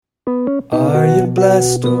Are you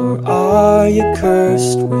blessed or are you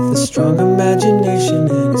cursed with a strong imagination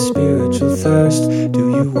and a spiritual thirst?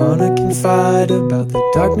 Do you wanna confide about the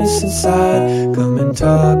darkness inside? Come and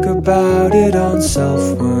talk about it on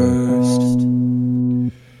Self-Worst.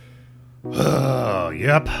 Oh,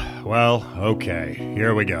 yep. Well, okay.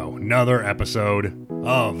 Here we go. Another episode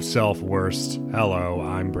of Self-Worst. Hello,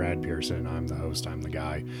 I'm Brad Pearson. I'm the host. I'm the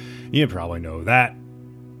guy. You probably know that.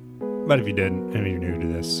 But if you didn't, and you're new to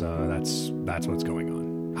this, that's what's going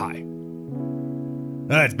on. Hi.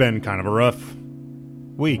 It's been kind of a rough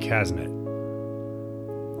week, hasn't it?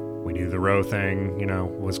 We knew the Roe thing,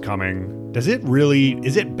 was coming. Is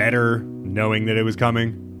it better knowing that it was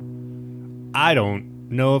coming? I don't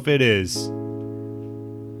know if it is.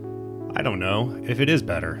 I don't know if it is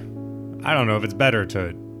better. I don't know if it's better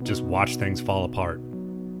to just watch things fall apart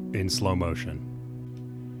in slow motion.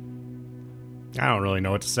 I don't really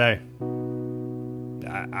know what to say.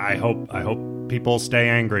 I hope people stay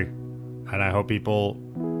angry, and I hope people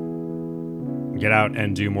get out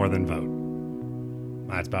and do more than vote.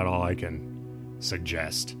 That's about all I can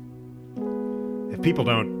suggest. If people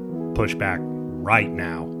don't push back right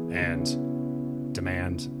now and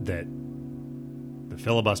demand that the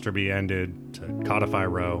filibuster be ended, to codify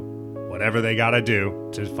Roe, whatever they gotta do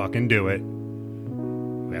to fucking do it,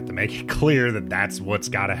 we have to make it clear that that's what's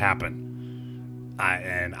gotta happen.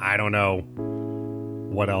 I don't know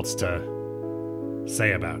what else to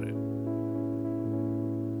say about it.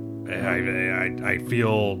 I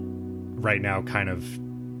feel right now kind of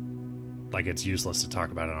like it's useless to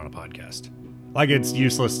talk about it on a podcast. Like it's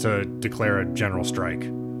useless to declare a general strike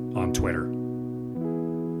on Twitter.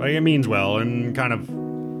 Like it means well, and kind of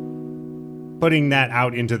putting that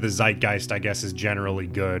out into the zeitgeist, I guess, is generally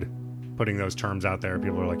good. Putting those terms out there,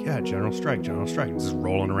 people are like, yeah, general strike. It's just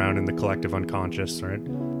rolling around in the collective unconscious, right?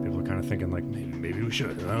 People are kind of thinking like, maybe we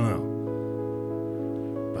should. I don't know.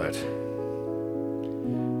 But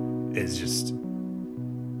it's just,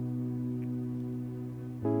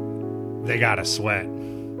 they gotta sweat.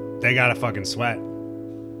 They gotta fucking sweat.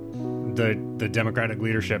 The Democratic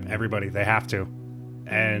leadership, everybody, they have to.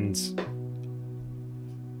 And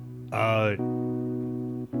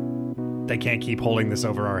they can't keep holding this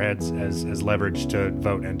over our heads as leverage to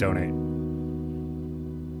vote and donate.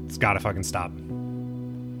 It's gotta fucking stop.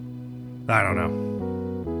 I don't know.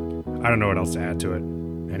 I don't know what else to add to it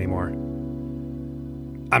anymore.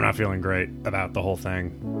 I'm not feeling great about the whole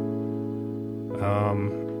thing.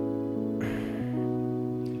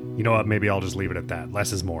 You know what? Maybe I'll just leave it at that.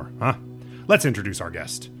 Less is more, huh? Let's introduce our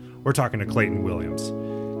guest. We're talking to Clayton Williams.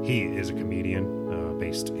 He is a comedian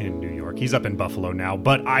based in New York. He's up in Buffalo now,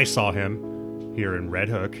 but I saw him here in Red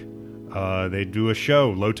Hook. They do a show.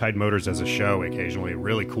 Low Tide Motors does a show occasionally.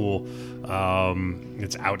 Really cool.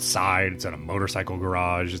 It's outside. It's at a motorcycle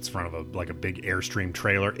garage. It's in front of a big Airstream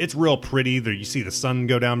trailer. It's real pretty. There, you see the sun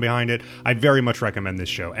go down behind it. I very much recommend this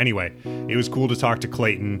show. Anyway, it was cool to talk to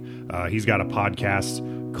Clayton. He's got a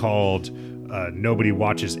podcast called Nobody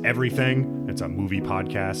Watches Everything. It's a movie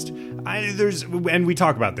podcast. And we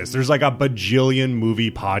talk about this. There's like a bajillion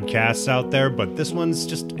movie podcasts out there, but this one's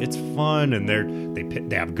just, it's fun, and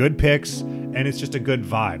they have good picks, and it's just a good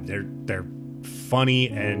vibe. They're funny,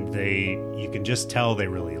 and you can just tell they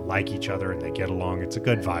really like each other and they get along. It's a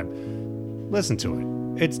good vibe. Listen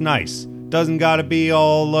to it. It's nice. Doesn't gotta be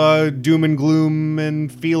all doom and gloom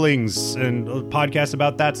and feelings and podcasts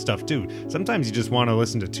about that stuff too. Sometimes you just want to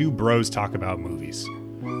listen to two bros talk about movies.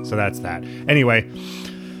 So that's that. Anyway,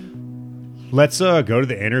 let's go to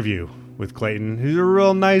the interview with Clayton, who's a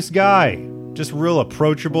real nice guy, just real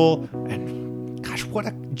approachable, and gosh,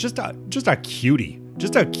 just a cutie,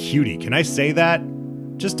 just a cutie. Can I say that?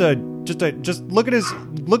 Just look at his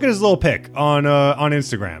little pic on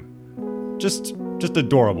Instagram. Just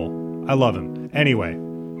adorable. I love him. Anyway,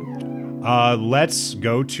 let's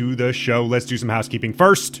go to the show. Let's do some housekeeping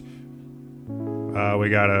first. I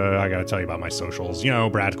gotta tell you about my socials.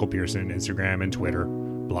 Bradtical Pearson, Instagram and Twitter.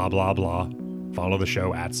 Blah blah blah. Follow the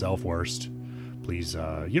show at Self-Worst. Please,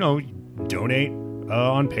 donate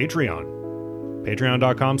on Patreon.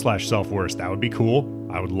 Patreon.com/selfworst. That would be cool.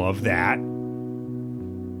 I would love that.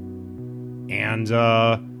 And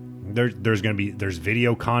there's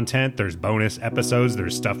video content, there's bonus episodes,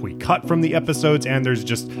 there's stuff we cut from the episodes, and there's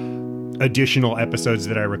just additional episodes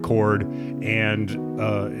that I record,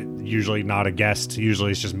 and usually not a guest.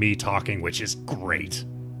 Usually it's just me talking, which is great,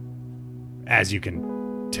 as you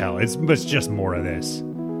can tell. It's just more of this,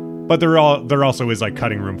 but there also is like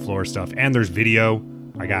cutting room floor stuff, and there's video.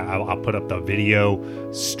 I'll put up the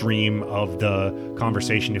video stream of the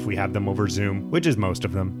conversation if we have them over Zoom, which is most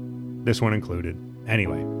of them, this one included.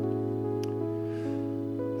 Anyway,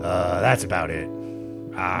 That's about it.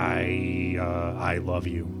 I love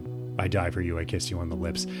you. I die for you. I kiss you on the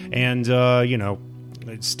lips. And,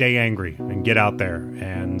 stay angry and get out there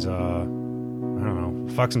and, I don't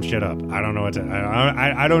know, fuck some shit up. I don't know what to,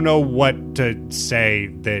 I don't know what to say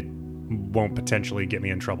that won't potentially get me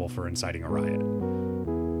in trouble for inciting a riot.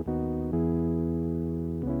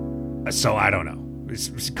 So I don't know.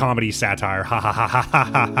 It's comedy, satire, ha ha ha ha ha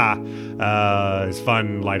ha ha. It's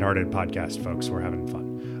fun, lighthearted podcast, folks. We're having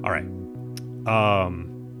fun. All right.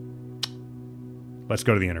 Let's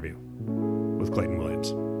go to the interview with Clayton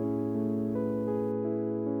Williams.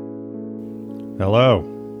 Hello.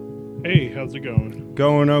 Hey, how's it going?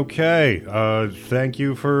 Going okay. Thank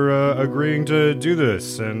you for agreeing to do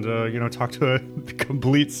this and talk to a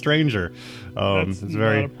complete stranger. That's it's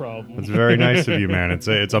very, not a problem. It's very nice of you, man.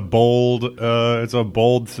 It's a bold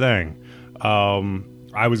thing.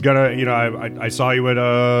 I was gonna, I saw you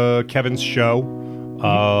at Kevin's show,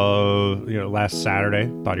 last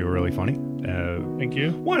Saturday. Thought you were really funny. Thank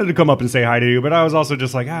you. Wanted to come up and say hi to you, but I was also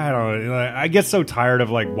just like, I don't know. I get so tired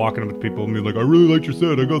of like walking up with people and being like, I really liked your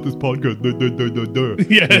set. I got this podcast.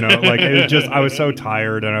 Yeah. I was so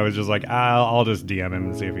tired, and I was just like, I'll just DM him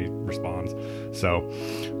and see if he responds. So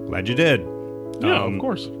glad you did. Yeah, of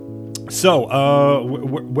course. So,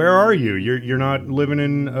 where are you? You're not living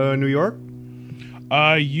in New York?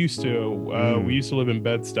 I used to. We used to live in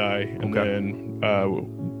Bed-Stuy, and then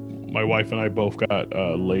my wife and I both got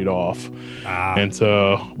laid off. And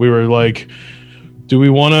so we were like, do we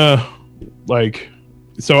want to,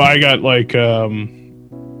 so I got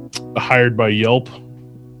hired by Yelp,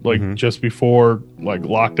 just before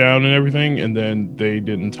lockdown and everything. And then they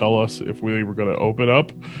didn't tell us if we were going to open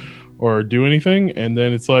up or do anything. And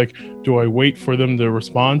then it's like, do I wait for them to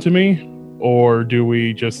respond to me, or do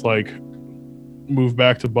we just move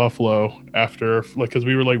back to Buffalo after, because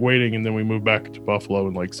we were waiting, and then we moved back to Buffalo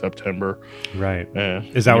in September. Right.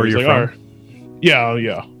 Is that where you're from?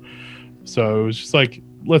 Yeah. So it was just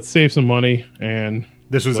let's save some money. And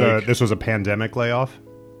this was a pandemic layoff.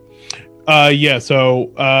 Yeah.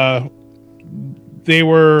 So they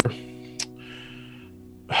were,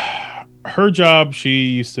 her job, she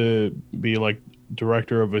used to be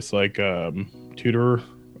director of this tutor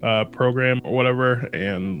program or whatever,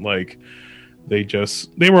 and they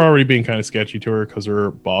were already being kind of sketchy to her because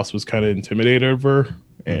her boss was kind of intimidated of her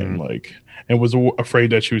and and was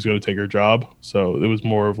afraid that she was going to take her job. So it was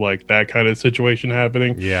more of that kind of situation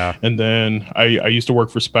happening. Yeah. And then I used to work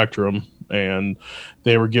for Spectrum, and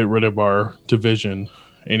they were getting rid of our division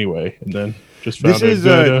anyway. And then just found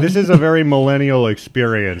this is a very millennial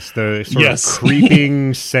experience. The sort of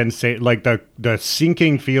creeping sensation, the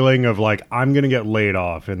sinking feeling of I'm going to get laid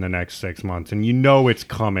off in the next 6 months, and it's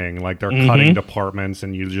coming. They're cutting departments,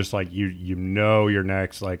 and you just you're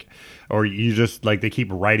next. Or you just they keep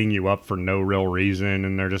writing you up for no real reason,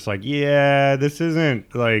 and they're just yeah, this isn't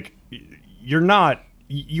you're not.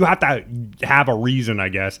 You have to have a reason, I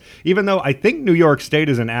guess. Even though I think New York State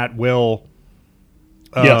is an at-will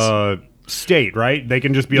state, right? They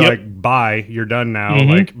can just be bye, you're done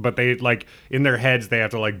now. But they in their heads they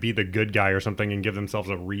have to be the good guy or something and give themselves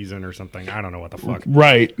a reason or something. I don't know what the fuck.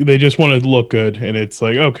 Right. They just want to look good, and it's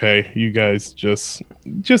okay, you guys just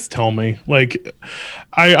tell me.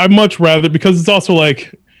 I'd much rather, because it's also I'm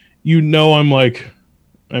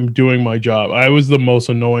doing my job. I was the most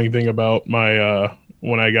annoying thing about my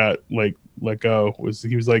when I got let go was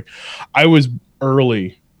he was I was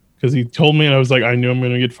early. Because he told me, and I was I knew I'm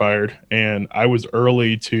going to get fired. And I was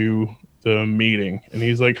early to the meeting. And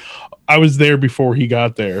he's I was there before he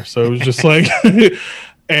got there. So it was just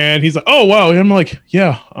and he's oh, wow. And I'm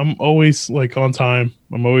yeah, I'm always on time.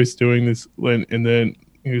 I'm always doing this. And then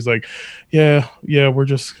he was yeah, we're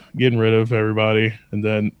just getting rid of everybody. And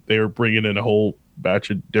then they were bringing in a whole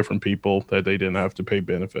batch of different people that they didn't have to pay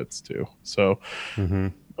benefits to. So...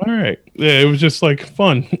 All right. Yeah, it was just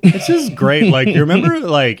fun. It's just great. You remember,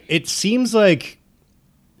 it seems at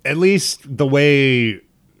least the way,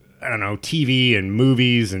 I don't know, TV and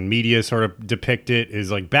movies and media sort of depict it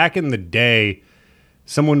is back in the day,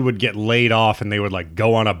 someone would get laid off and they would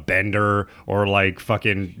go on a bender or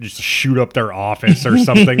fucking just shoot up their office or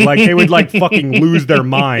something. They would fucking lose their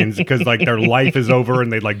minds because their life is over,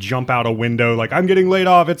 and they'd jump out a window I'm getting laid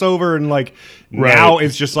off, it's over. And now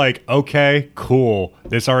it's just okay, cool,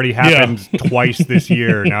 this already happened twice this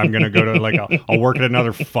year. Now I'm gonna go to I'll work at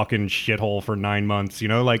another fucking shithole for 9 months,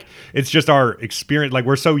 it's just our experience.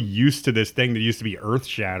 We're so used to this thing that used to be earth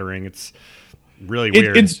shattering. It's really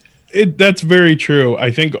weird. That's very true.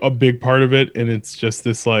 I think a big part of it, and it's just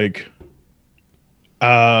this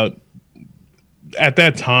at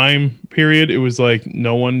that time period, it was like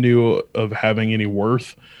no one knew of having any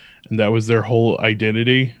worth, and that was their whole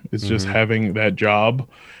identity, is just having that job.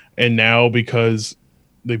 And now, because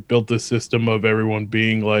they've built this system of everyone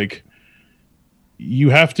being like, you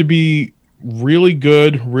have to be really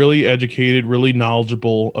good, really educated, really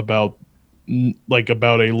knowledgeable about a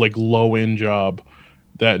like low end job,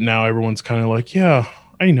 that now everyone's kind of like, yeah,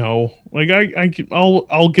 I know, like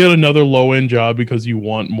I'll get another low end job because you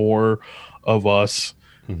want more of us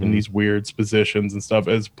in these weird positions and stuff,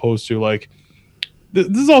 as opposed to like this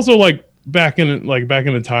is also like back in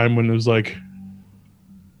a time when it was like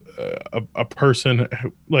a person,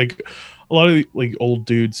 like a lot of like old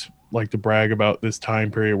dudes like to brag about this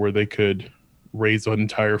time period where they could raise an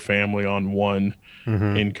entire family on one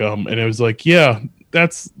income, and it was like, yeah,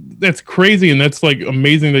 that's crazy, and that's like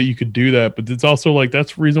amazing that you could do that, but it's also like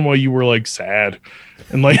that's the reason why you were like sad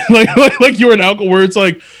and like you were an alcohol, where it's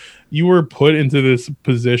like you were put into this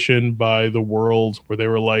position by the world where they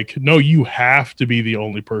were like, no, you have to be the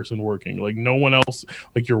only person working, like no one else,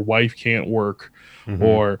 like your wife can't work,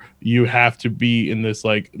 or you have to be in this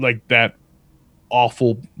like that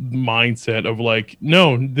awful mindset of like,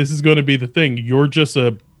 no, this is going to be the thing, you're just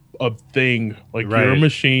a thing, like you're a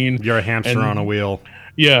machine, you're a hamster on a wheel.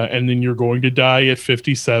 Yeah, and then you're going to die at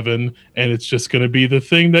 57, and it's just going to be the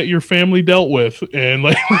thing that your family dealt with, and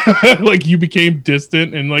like like you became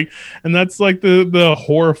distant, and that's like the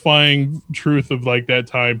horrifying truth of like that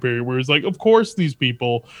time period, where it's like, of course these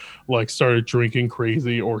people like started drinking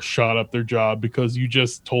crazy or shot up their job because you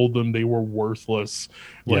just told them they were worthless,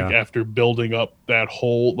 like after building up that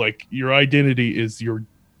whole, like, your identity is your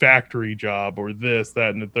factory job or this,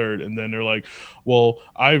 that, and the third, and then they're like, well,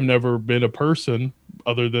 I've never been a person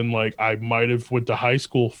other than like I might have went to high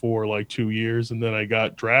school for like 2 years and then I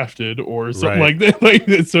got drafted or something like that. Like,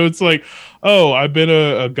 so it's like, oh, I've been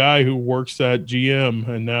a guy who works at GM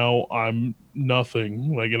and now I'm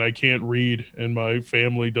nothing, like, and I can't read and my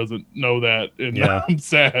family doesn't know that, and I'm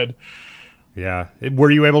sad. Were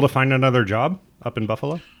you able to find another job up in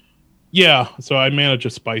Buffalo? Yeah, so I manage a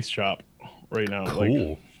spice shop right now.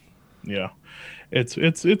 Cool. Like,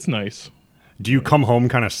 it's nice. Do you come home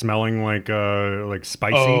kind of smelling like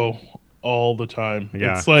spicy? Oh, all the time.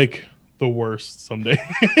 Yeah. It's like the worst some days.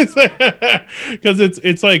 Because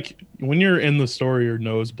it's like when you're in the store, you're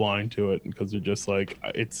nose blind to it, because you're just like,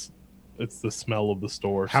 it's the smell of the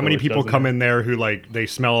store. How many people come in there who like they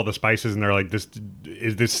smell all the spices and they're like,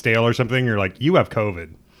 is this stale or something? You're like, you have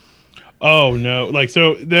COVID. Oh no! Like,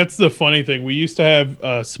 so that's the funny thing. We used to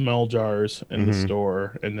have smell jars in the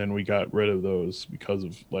store, and then we got rid of those because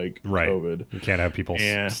of like COVID. You can't have people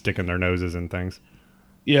sticking their noses in things.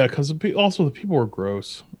 Yeah, because also the people were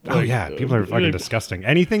gross. Oh yeah, people are fucking disgusting.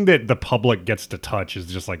 Anything that the public gets to touch is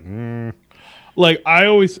just like. Like, I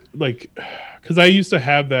always like, because I used to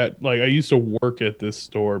have that. Like, I used to work at this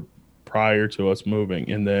store prior to us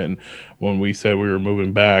moving, and then when we said we were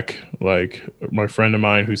moving back, like, my friend of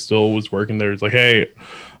mine who still was working there is like, hey,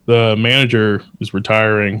 the manager is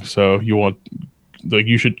retiring, so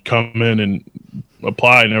you should come in and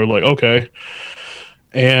apply. And they were like, okay.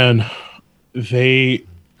 And we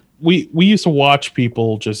used to watch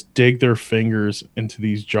people just dig their fingers into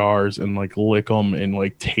these jars and like lick them and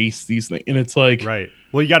like taste these things, and it's like, right,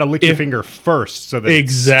 well, you got to lick your finger first so that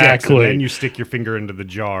exactly it sticks, and then you stick your finger into the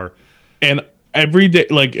jar. And every day,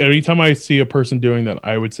 like every time I see a person doing that,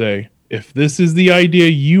 I would say, if this is the idea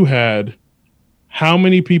you had, how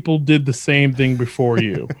many people did the same thing before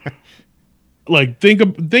you? Like, think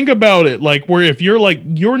about it. Like, where if you're like,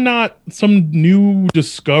 you're not some new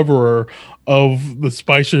discoverer of the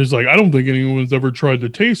spices. Like, I don't think anyone's ever tried to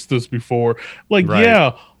taste this before. Like,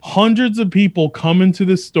 yeah, hundreds of people come into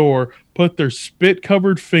this store, put their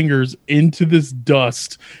spit-covered fingers into this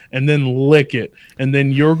dust, and then lick it, and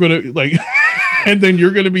then you're gonna like, and then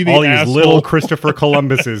you're gonna be the all asshole. These little Christopher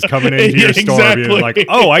Columbuses coming into your store, being like,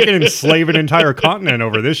 "Oh, I can enslave an entire continent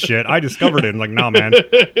over this shit. I discovered it." And like, nah, man,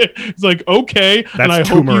 it's like, okay, that's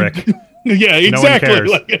turmeric. Yeah, exactly.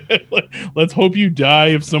 No one cares. Like, let's hope you die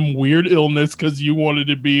of some weird illness because you wanted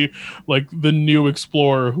to be like the new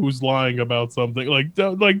explorer who's lying about something. Like,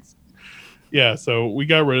 yeah. So we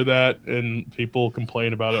got rid of that, and people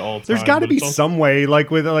complain about it all the time. There's got to be some way,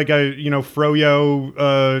 like with like a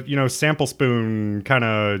Froyo, sample spoon kind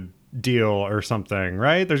of deal or something,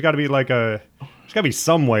 right? There's got to be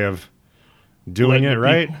some way of doing it,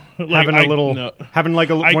 right? Having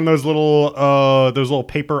one of those little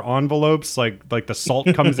paper envelopes, like the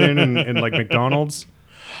salt comes in like McDonald's.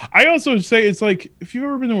 I also say it's like, if you've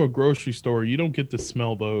ever been to a grocery store, you don't get to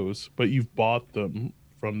smell those, but you've bought them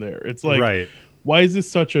from there. It's like, why is this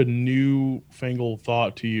such a newfangled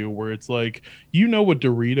thought to you? Where it's like, you know what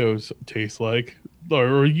Doritos taste like,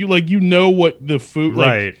 or you know what the food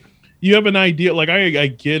Right. like. You have an idea. Like I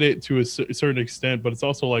get it to a certain extent, but it's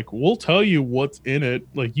also like we'll tell you what's in it.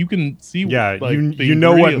 Like you can see. Yeah, like, you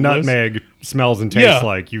know what ingredient list. nutmeg smells and tastes Yeah.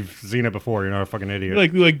 like. You've seen it before. You're not a fucking idiot.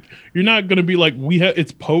 Like you're not gonna be like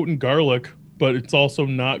it's potent garlic, but it's also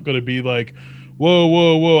not gonna be like,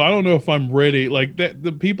 whoa. I don't know if I'm ready. Like that.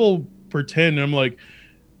 The people pretend. And I'm like,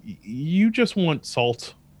 you just want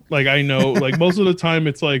salt. Like I know. Like most of the time,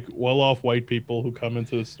 it's like well-off white people who come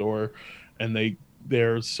into the store, and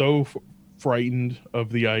they're so frightened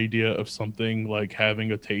of the idea of something like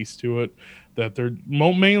having a taste to it that they're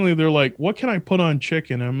mainly they're like, what can I put on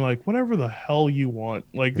chicken? And I'm like, whatever the hell you want.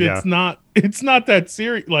 Like Yeah. it's not that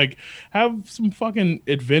serious. Like have some fucking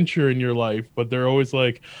adventure in your life. But they're always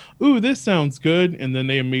like, ooh, this sounds good, and then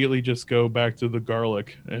they immediately just go back to the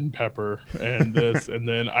garlic and pepper and this and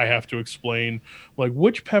then I have to explain like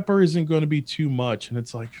which pepper isn't going to be too much. And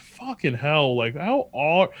it's like, fucking hell, like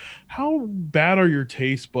how bad are your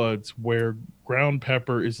taste buds where ground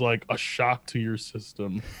pepper is like a shock to your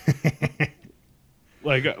system?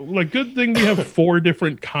 Like good thing we have 4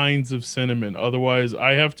 different kinds of cinnamon. Otherwise,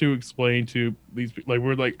 I have to explain to these like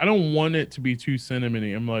we're like, I don't want it to be too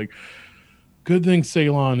cinnamony. I'm like, good thing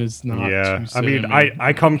Ceylon is not. Yeah, too I mean, cinnamon.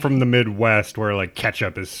 I come from the Midwest where like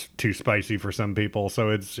ketchup is too spicy for some people, so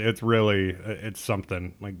it's really it's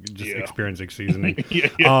something like just Yeah. experiencing seasoning.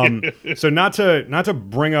 Yeah. So not to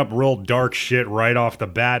bring up real dark shit right off the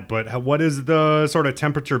bat, but what is the sort of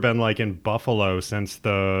temperature been like in Buffalo since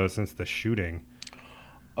the shooting?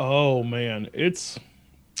 Oh man, it's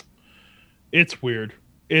weird.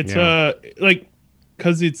 It's Yeah. like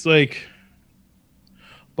because it's like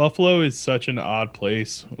Buffalo is such an odd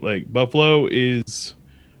place. Like Buffalo is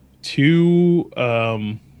too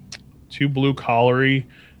blue collary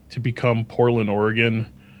to become Portland, Oregon,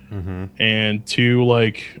 and too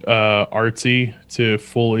like artsy to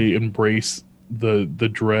fully embrace the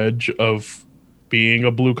dredge of being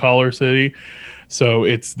a blue collar city. So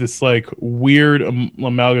it's this like weird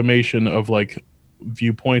amalgamation of like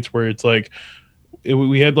viewpoints where it's like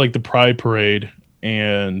we had like the Pride Parade,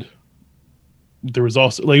 and there was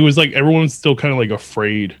also like it was like everyone's still kind of like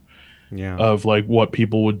afraid Yeah. of like what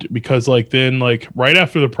people would do, because like then like right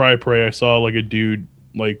after the Pride Parade I saw like a dude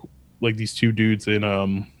like these 2 dudes in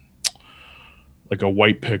like a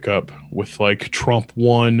white pickup with like Trump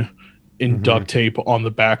won in duct tape on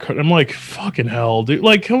the back. I'm like, fucking hell, dude.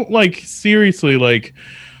 Like seriously, like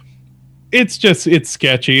it's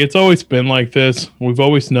sketchy. It's always been like this. We've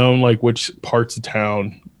always known like which parts of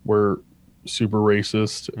town were super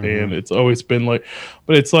racist, and it's always been like,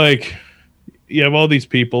 but it's like you have all these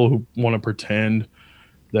people who want to pretend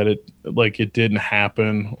that it didn't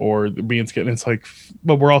happen or being scared. And it's like,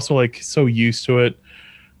 but we're also like so used to it.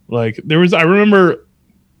 Like I remember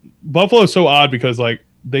Buffalo is so odd because like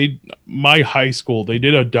my high school, they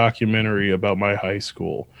did a documentary about my high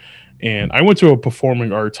school, and I went to a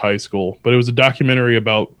performing arts high school, but it was a documentary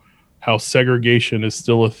about how segregation is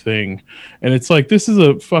still a thing. And it's like, this is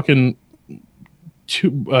a fucking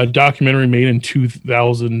documentary made in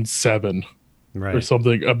 2007 Right. or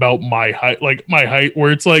something about my height,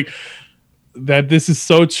 where it's like that this is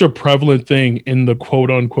such a prevalent thing in the quote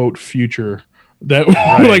unquote future that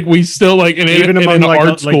like we still like Even in among an like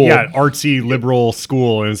art school. artsy liberal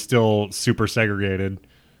school, and it's still super segregated.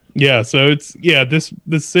 Yeah, so it's this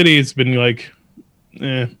city has been like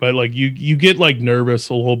but like you get like nervous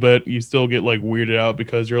a little bit. You still get like weirded out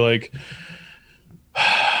because you're like,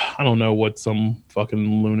 I don't know what some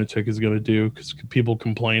fucking lunatic is gonna do, because people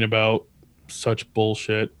complain about such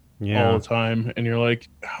bullshit all the time, and you're like,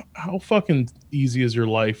 how fucking easy is your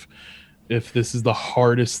life if this is the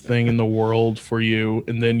hardest thing in the world for you,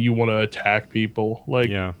 and then you want to attack people?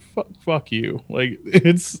 Like, fuck you. Like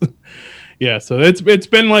it's so it's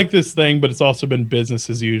been like this thing, but it's also been business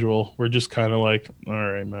as usual. We're just kind of like, all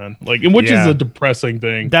right, man. Like, which is a depressing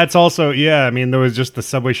thing. That's also, I mean, there was just the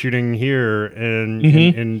subway shooting here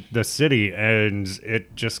in the city, and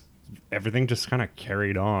everything just kind of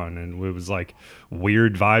carried on, and it was like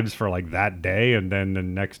weird vibes for like that day, and then the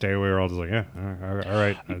next day we were all just like, all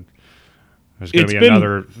right. There's going to be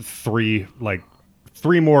another 3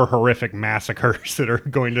 more horrific massacres that are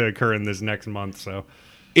going to occur in this next month. So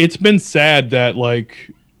it's been sad that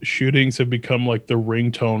like shootings have become like the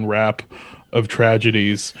ringtone rap of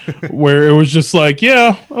tragedies, where it was just like,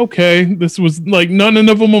 yeah, okay, this was like none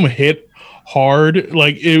of them hit hard,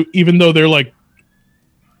 like even though they're like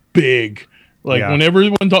big, like when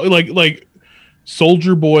everyone like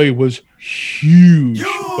Soldier Boy was huge,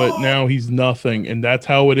 but now he's nothing. And that's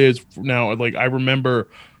how it is now. Like, I remember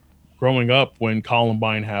growing up when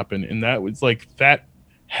Columbine happened, and that was like, that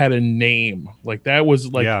had a name. Like, that was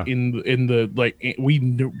like in the like,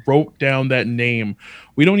 we wrote down that name.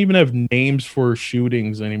 We don't even have names for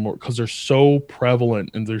shootings anymore because they're so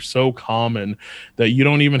prevalent and they're so common that you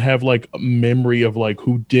don't even have like a memory of like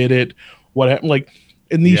who did it, what happened. Like,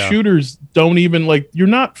 and these shooters don't even, like, you're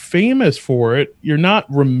not famous for it, you're not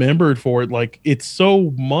remembered for it. Like, it's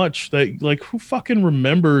so much that, like, who fucking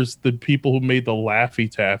remembers the people who made the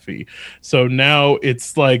Laffy Taffy? So now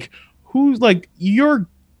it's like, who's, like, you're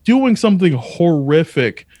doing something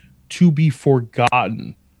horrific to be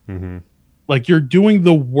forgotten. Like, you're doing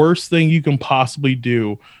the worst thing you can possibly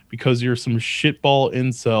do because you're some shitball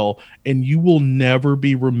incel, and you will never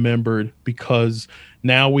be remembered because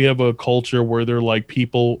now we have a culture where they're like,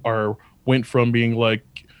 people went from being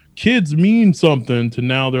like, kids mean something, to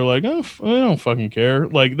now they're like, oh, I don't fucking care,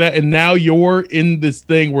 like that. And now you're in this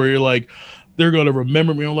thing where you're like, they're gonna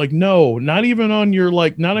remember me. I'm like, no, not even on your,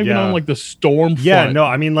 like, not even on like the storm front. Yeah, no,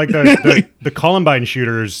 I mean, like the Columbine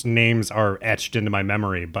shooters' names are etched into my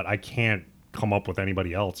memory, but I can't come up with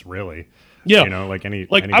anybody else, really. Yeah, you know, like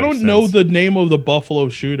I don't know the name of the Buffalo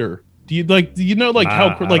shooter. Do you know like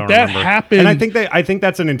how like that remember. Happened? And I think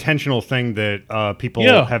that's an intentional thing that people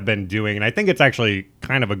have been doing, and I think it's actually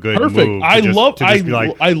kind of a good move. I love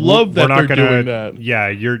that they're doing that. Yeah,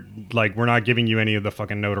 you're like, we're not giving you any of the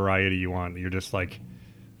fucking notoriety you want. You're just like,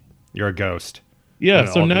 you're a ghost. Yeah,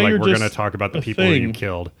 so now like, we're going to talk about the people who you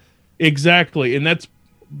killed. Exactly, and that's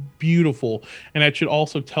beautiful. And that should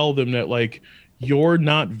also tell them that, like, you're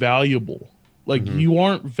not valuable. Like, you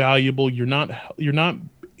aren't valuable. You're not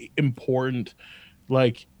important.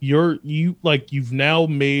 Like, you've now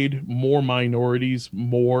made more minorities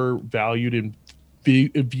more valued and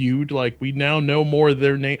viewed. Like, we now know more of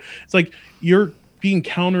their name. It's like, you're being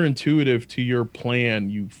counterintuitive to your plan,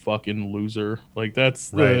 you fucking loser. Like, that's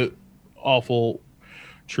the awful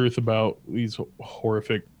truth about these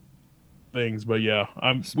horrific things. But yeah,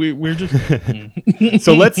 we're just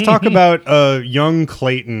So let's talk about young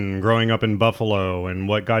Clayton growing up in Buffalo and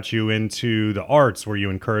what got you into the arts. Were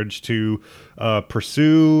you encouraged to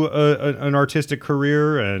pursue an artistic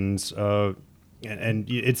career? And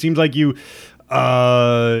it seems like you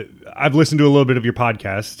I've listened to a little bit of your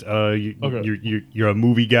podcast. You're a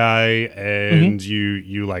movie guy, and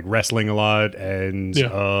you like wrestling a lot, and you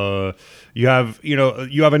have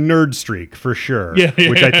a nerd streak for sure.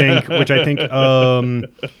 Which I think I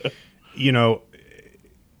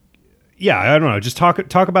don't know. Just talk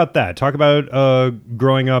about that. Talk about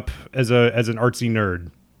growing up as an artsy nerd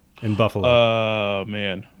in Buffalo.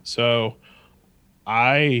 Man. So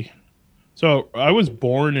I was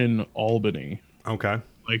born in Albany. Okay.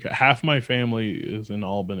 Like, half my family is in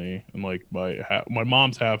Albany, and like my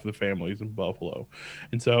mom's half of the family is in Buffalo.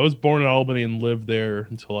 And so I was born in Albany and lived there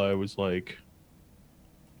until I was like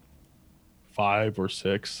 5 or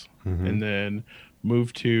 6, and then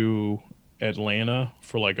moved to Atlanta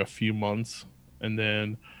for like a few months, and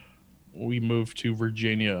then we moved to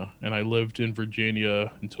Virginia, and I lived in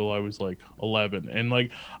Virginia until I was like 11. And like,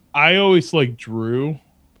 I always like drew.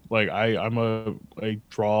 Like, I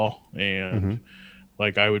draw, and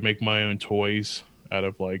like, I would make my own toys out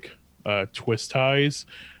of like twist ties.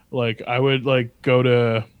 Like, I would like go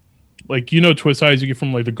to, like, twist ties you get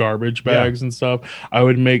from like the garbage bags and stuff. I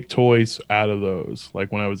would make toys out of those,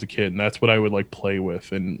 like, when I was a kid, and that's what I would like play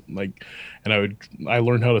with. And like, and I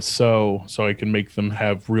learned how to sew so I can make them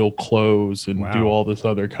have real clothes and do all this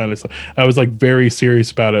other kind of stuff. I was like very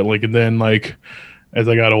serious about it. Like, and then like, as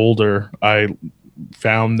I got older, I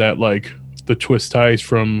found that like the twist ties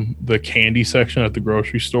from the candy section at the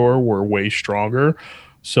grocery store were way stronger,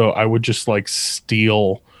 so I would just like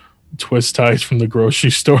steal twist ties from the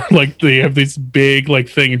grocery store. Like, they have this big like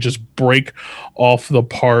thing, and just break off the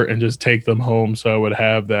part and just take them home, so I would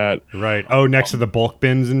have that next to the bulk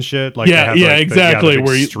bins and shit. Like, exactly,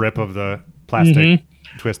 where you strip of the plastic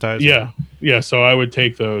twist ties. So I would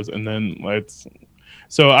take those, and then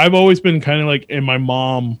so I've always been kind of like, and my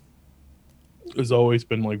mom has always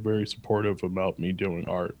been like very supportive about me doing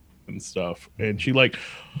art and stuff. And she like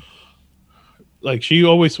she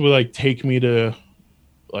always would like take me to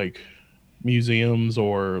like museums,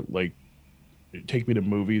 or like take me to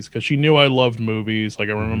movies, because she knew I loved movies. Like,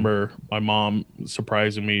 I remember my mom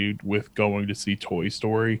surprising me with going to see Toy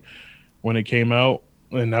Story when it came out,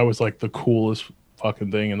 and that was like the coolest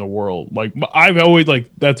fucking thing in the world. Like, I've always like,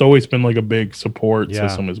 that's always been like a big support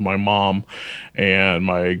system, is my mom and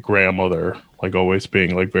my grandmother, like, always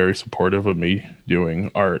being like very supportive of me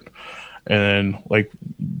doing art. And then like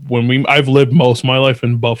I've lived most of my life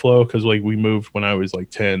in Buffalo because like we moved when I was like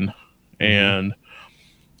 10, and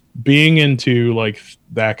being into like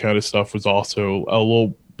that kind of stuff was also a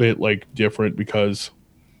little bit like different because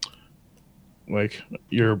like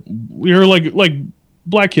you're like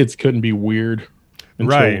black kids couldn't be weird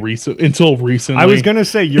until recently. I was gonna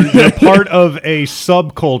say you're part of a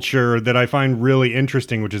subculture that I find really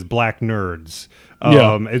interesting, which is black nerds.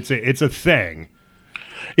 It's a thing.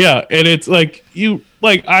 Yeah, and it's like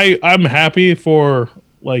I'm happy for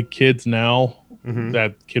like kids now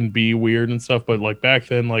that can be weird and stuff, but like back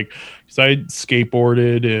then, like, because I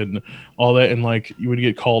skateboarded and all that, and like you would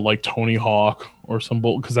get called like Tony Hawk or some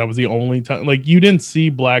bull because that was the only time like you didn't see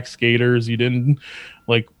black skaters. You didn't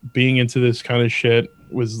like being into this kind of shit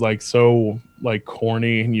was like so like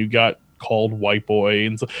corny, and you got called white boy,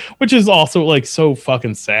 and so, which is also like so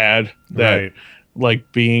fucking sad that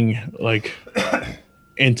like being like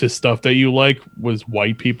into stuff that you like was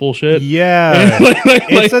white people shit. Yeah,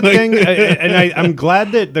 it's a thing, and I'm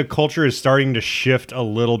glad that the culture is starting to shift a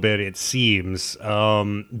little bit. It seems,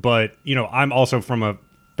 but you know, I'm also from a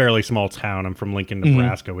fairly small town. I'm from Lincoln,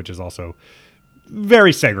 Nebraska, which is also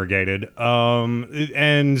very segregated.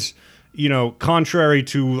 And you know, contrary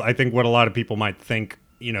to I think what a lot of people might think,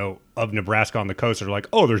 you know, of Nebraska on the coast, are like,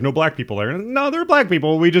 oh, there's no black people there. No, there are black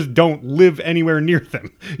people. We just don't live anywhere near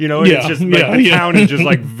them. You know, it's just like the town is just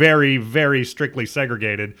like very, very strictly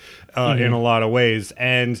segregated in a lot of ways.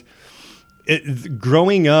 And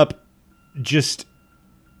growing up, just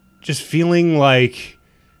feeling like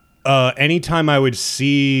anytime I would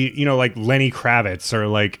see, you know, like Lenny Kravitz or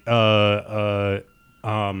like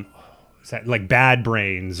like Bad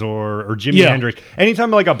Brains or Jimi Hendrix.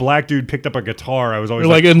 Anytime like a black dude picked up a guitar, I was always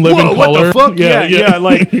like in Living Color. What the fuck? Yeah.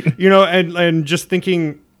 Like, you know, and just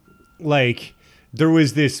thinking like there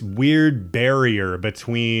was this weird barrier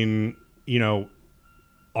between, you know,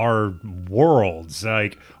 our worlds,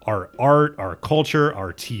 like our art, our culture,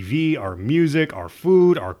 our TV, our music, our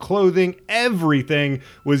food, our clothing, everything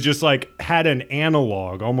was just like had an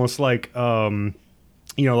analog, almost like you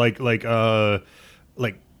know,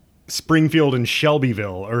 like Springfield and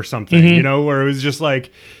Shelbyville or something, you know, where it was just like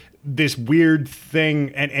this weird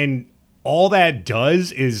thing, and all that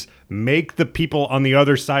does is make the people on the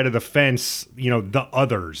other side of the fence, you know, the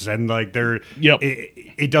others, and like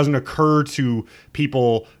it doesn't occur to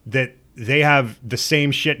people that they have the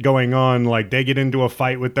same shit going on. Like they get into a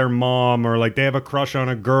fight with their mom, or like they have a crush on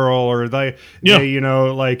a girl, or they you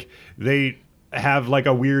know, like they have like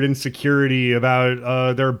a weird insecurity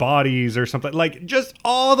about their bodies or something. Like just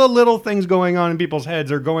all the little things going on in people's heads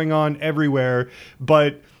are going on everywhere,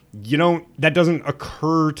 but that doesn't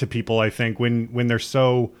occur to people, I think, when they're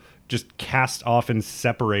so just cast off and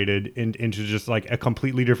separated into just like a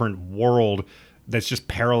completely different world that's just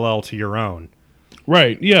parallel to your own.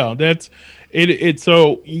 Right. Yeah. That's it.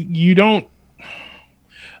 So you don't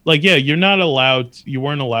like, you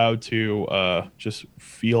weren't allowed to just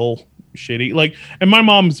feel shitty. Like, and my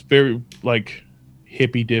mom's very like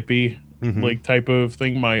hippy dippy like type of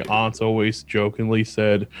thing. My aunts always jokingly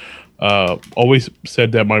said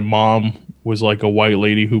that my mom was like a white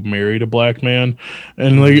lady who married a black man,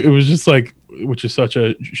 and like it was just like, which is such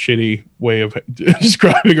a shitty way of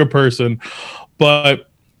describing a person. But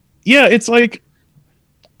yeah, it's like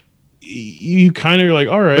you kind of like,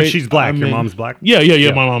 all right, but she's black. Your mom's black.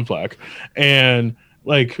 Yeah. My mom's black, and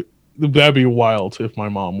like that'd be wild if my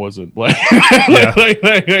mom wasn't black.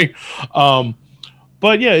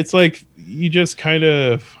 But yeah, it's like you just kind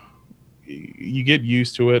of you get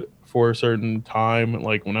used to it for a certain time.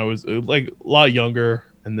 Like when I was like a lot younger,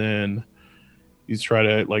 and then you try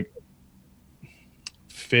to like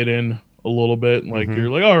fit in a little bit, and like you're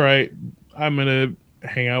like, all right, I'm gonna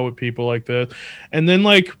hang out with people like this. And then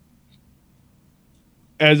like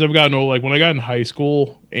as I've gotten old, like when I got in high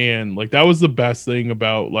school, and like that was the best thing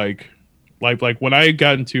about like when I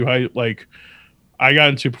got into I got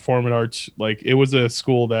into performing arts. Like it was a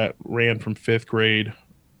school that ran from 5th grade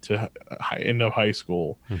to end of high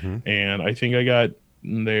school, and I think I got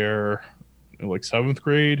there in like 7th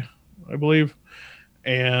grade, I believe.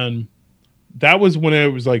 And that was when it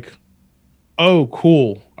was like, oh,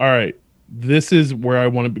 cool. All right, this is where I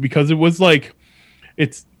want to be, because it was like,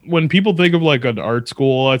 it's when people think of like an art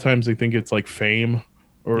school, a lot of times they think it's like Fame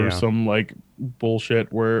or some like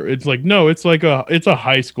bullshit, where it's like, no, it's like it's a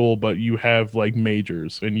high school, but you have like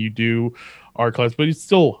majors and you do art class, but it's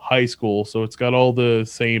still high school, so it's got all the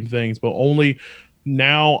same things. But only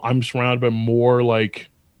now I'm surrounded by more like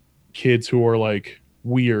kids who are like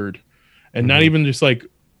weird, and not even just like,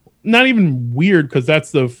 not even weird, because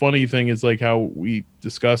that's the funny thing, is like how we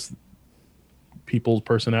discuss people's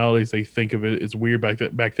personalities, they think of it as weird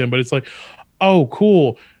back then. But it's like, oh,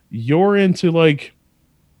 cool, you're into like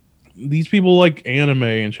these people like anime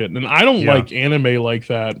and shit, and I don't like anime like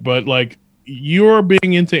that, but like your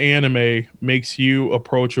being into anime makes you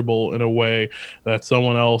approachable in a way that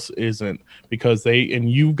someone else isn't, because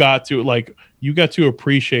you got to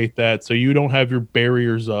appreciate that, so you don't have your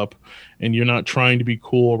barriers up and you're not trying to be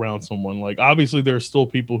cool around someone. Like, obviously there's still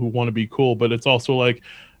people who want to be cool, but it's also like,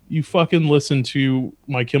 you fucking listen to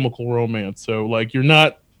My Chemical Romance, so like you're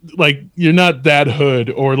not that hood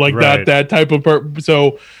or like that type of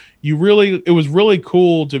so it was really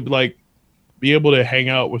cool to like be able to hang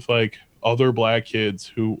out with like other black kids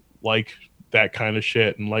who like that kind of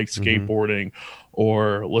shit and like skateboarding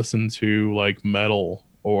or listen to like metal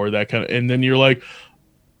or that kind of, and then you're like,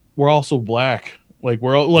 we're also black, like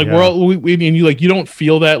we're all like and you like, you don't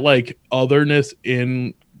feel that like otherness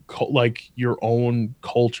in like your own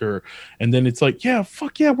culture, and then it's like, yeah,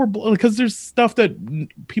 fuck yeah, we're because there's stuff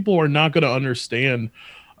that people are not going to understand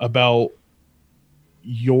about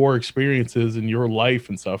your experiences in your life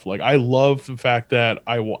and stuff. Like, I love the fact that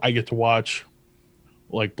I get to watch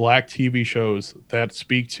like black TV shows that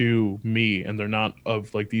speak to me, and they're not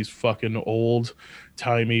of like these fucking old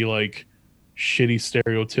timey like shitty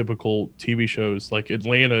stereotypical TV shows. Like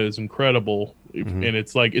Atlanta is incredible, and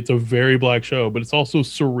it's like, it's a very black show, but it's also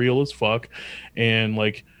surreal as fuck, and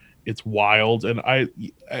like it's wild, and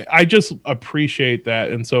I just appreciate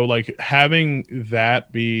that. And so like having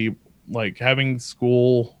that be like, having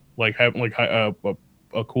school, like having like a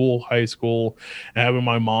cool high school, and having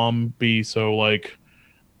my mom be so like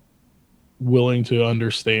willing to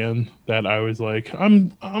understand that I was like,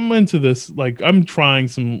 I'm into this, like I'm trying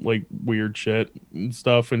some like weird shit and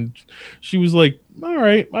stuff, and she was like, all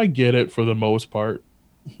right, I get it for the most part.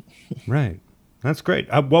 Right. That's great.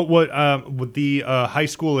 What with the high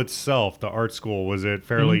school itself, the art school, was it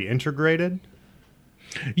fairly integrated?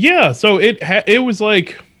 Yeah, so it was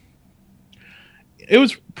like, it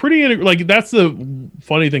was pretty like, that's the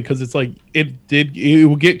funny thing, because it's like it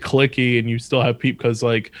will get clicky, and you still have people, because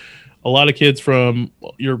like a lot of kids from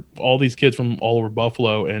all these kids from all over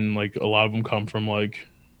Buffalo, and like a lot of them come from like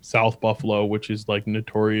South Buffalo, which is like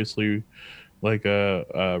notoriously like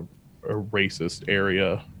a racist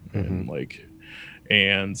area, and like,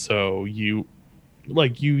 and so you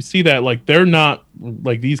see that like they're not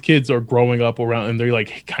like, these kids are growing up around, and they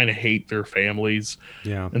like kind of hate their families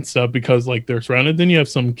and stuff, because like they're surrounded. Then you have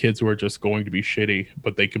some kids who are just going to be shitty,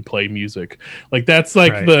 but they can play music. Like that's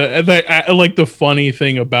like the funny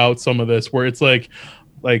thing about some of this, where it's like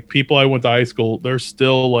people I went to high school, they're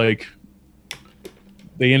still like,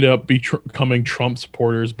 they ended up becoming Trump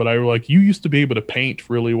supporters, but I were like, you used to be able to paint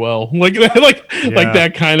really well. Like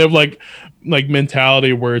that kind of like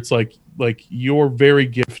mentality, where it's like you're very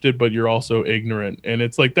gifted, but you're also ignorant. And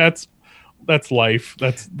it's like, that's life.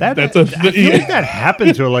 I feel like that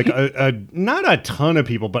happened to like a not a ton of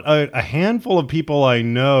people, but a handful of people I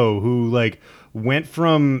know who like went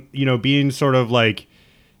from, being sort of like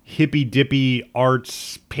hippy dippy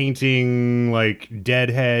arts painting, like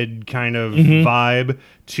Deadhead kind of vibe,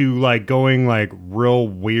 to like going like real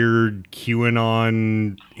weird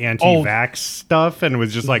QAnon anti-vax stuff, and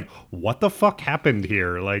was just like, what the fuck happened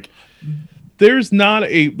here? Like, there's not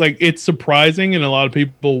it's surprising, and a lot of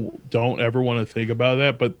people don't ever want to think about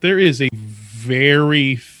that, but there is a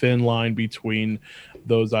very thin line between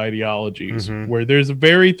those ideologies, where there's a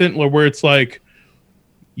very thin, where it's like,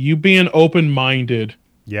 you being open-minded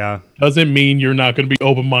doesn't mean you're not going to be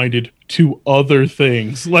open-minded to other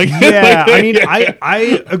things. Like, I mean,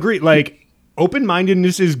 I agree. Like,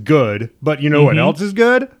 open-mindedness is good, but you know what else is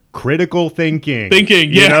good? Critical thinking.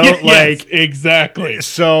 Yes, exactly.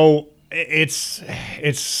 So it's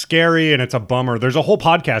scary, and it's a bummer. There's a whole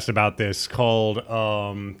podcast about this called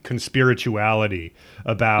Conspirituality,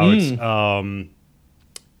 about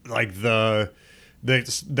like the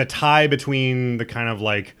tie between the kind of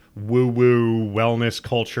like woo-woo wellness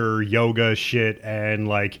culture, yoga shit, and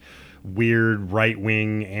like weird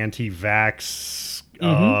right-wing anti-vax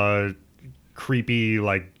creepy,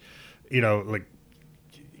 like, like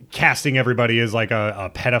casting everybody as like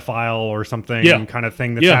a pedophile or something kind of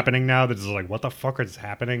thing that's happening now. That's like, what the fuck is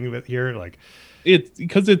happening here? Like, it's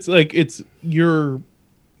because it's like, you're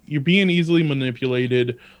being easily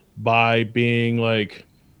manipulated by being like,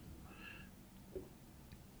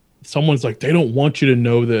 someone's like, they don't want you to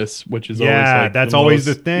know this, which is always like, that's always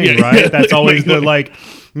the thing, right? That's always the like,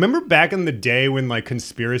 remember back in the day when like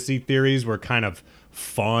conspiracy theories were kind of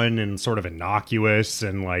fun and sort of innocuous,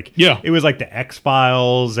 and like, it was like the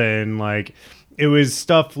X-Files, and like it was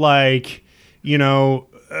stuff like,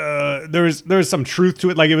 there was some truth to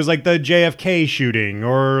it. Like it was like the JFK shooting,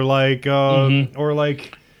 or like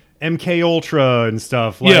MK Ultra and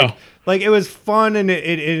stuff. Like, Yeah. like it was fun, and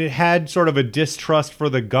it had sort of a distrust for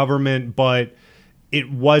the government, but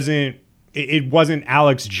it wasn't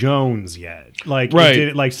Alex Jones yet. Like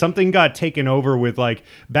Right. like something got taken over with like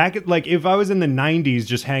back at, like if I was in the 90s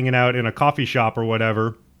just hanging out in a coffee shop or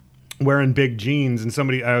whatever, wearing big jeans, and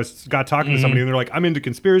got talking to somebody and they're like, I'm into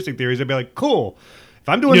conspiracy theories, I'd be like, cool. If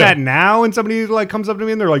I'm doing that now and somebody like comes up to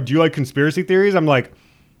me and they're like, do you like conspiracy theories? I'm like,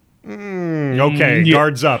 okay, Yeah.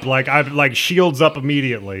 guards up. Like I've like shields up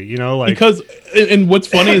immediately, you know, like Because and what's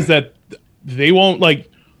funny is that they won't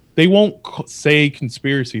say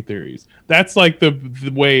conspiracy theories. That's like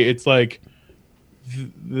the way it's like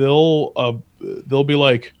they'll be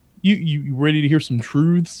like, you ready to hear some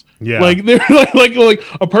truths? Yeah. Like they're like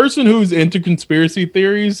a person who's into conspiracy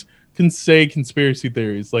theories can say conspiracy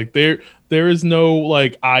theories. Like there is no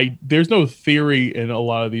there's no theory in a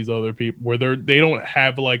lot of these other people where they don't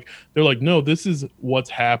have like, they're like, no, this is what's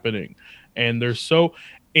happening. And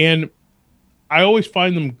and I always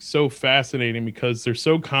find them so fascinating because they're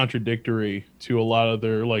so contradictory to a lot of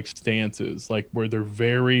their like stances, like where they're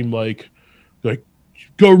very like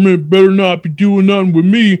government better not be doing nothing with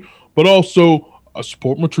me, but also I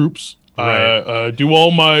support my troops. Right. I do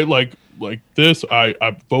all my like this.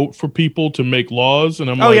 I vote for people to make laws, and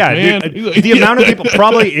I'm oh like, yeah, man, the amount of people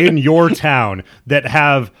probably in your town that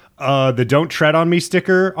have the "Don't Tread on Me"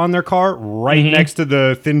 sticker on their car right next to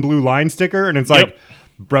the thin blue line sticker, and it's like,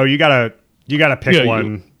 bro, you gotta pick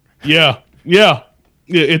one. Yeah.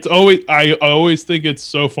 It's always I always think it's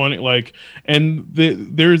so funny. Like, and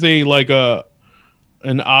there's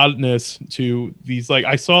an oddness to these. Like,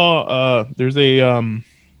 I saw there's a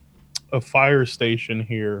fire station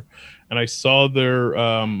here, and I saw their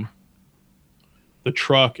the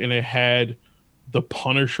truck, and it had the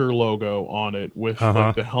Punisher logo on it with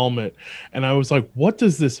like, the helmet, and I was like, what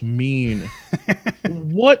does this mean?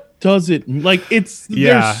 What does it like? It's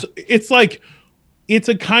like it's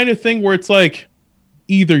a kind of thing where it's like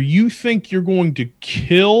either you think you're going to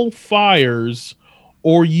kill fires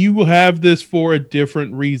or you have this for a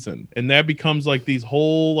different reason, and that becomes like these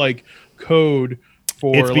whole like code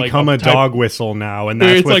for It's become a dog whistle now, and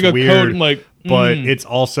that's it's what's like a weird. code, like, but it's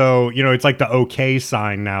also, you know, it's like the okay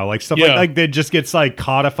sign now, like stuff like that just gets like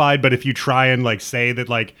codified. But if you try and like say that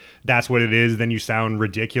like that's what it is, then you sound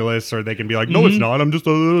ridiculous, or they can be like, no, it's not. I'm just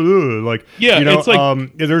like, you know, it's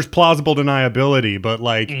like there's plausible deniability, but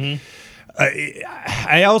like.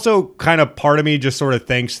 I also kind of, part of me just sort of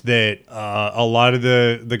thinks that a lot of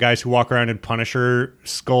the guys who walk around in Punisher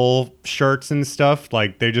skull shirts and stuff,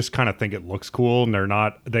 like they just kind of think it looks cool, and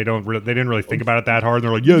they didn't really think about it that hard. And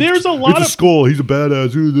they're like, yeah, there's a lot it's a skull, he's a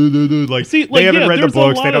badass. Like, See, they haven't read the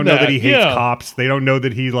books. They don't know that he hates yeah. cops. They don't know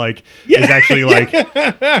that he like is actually like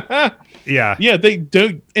yeah, they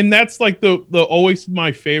do, and that's like the always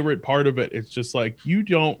my favorite part of it. It's just like, you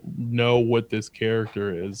don't know what this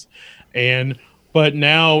character is, but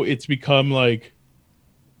now it's become like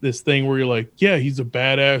this thing where you're like, yeah, he's a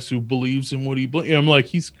badass who believes in what he believes. I'm like,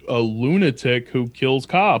 he's a lunatic who kills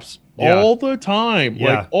cops all the time.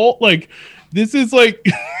 Yeah. This is like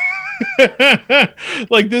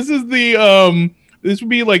like this is the this would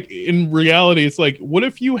be like, in reality, it's like, what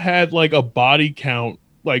if you had like a body count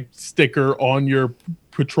like sticker on your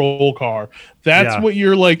patrol car? That's what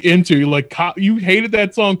you're like into. You're like, you hated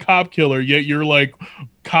that song Cop Killer, yet you're like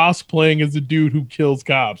cosplaying as a dude who kills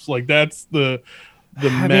cops. Like, that's the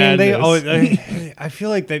madness. I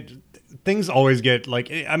feel like that things always get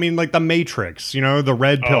like, I mean, like the Matrix, you know, the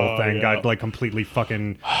red pill thing got like completely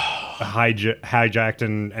fucking hijacked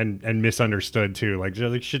and misunderstood too. Like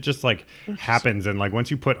shit just like happens, and like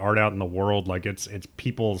once you put art out in the world, like it's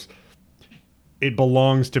people's, it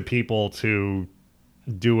belongs to people to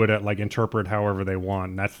do it at like interpret however they want,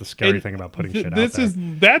 and that's the scary thing about putting shit out there.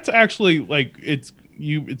 That's actually like, it's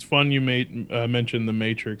fun you mention the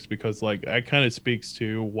Matrix, because like that kind of speaks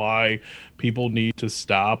to why people need to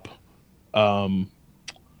stop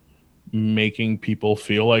making people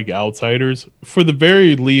feel like outsiders, for the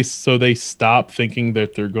very least, so they stop thinking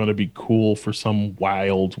that they're going to be cool for some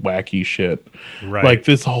wild wacky shit. Right. Like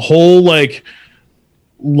this whole like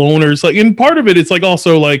loners, like, and part of it, it's like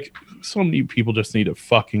also like so many people just need to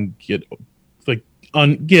fucking get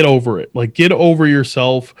over it. Like, get over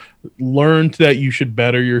yourself, learn that you should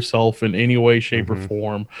better yourself in any way, shape, or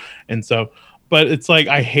form. And so, but it's like,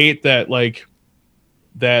 I hate that, like,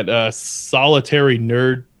 that solitary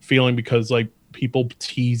nerd feeling, because like people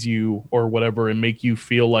tease you or whatever and make you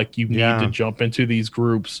feel like you need to jump into these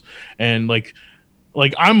groups. And like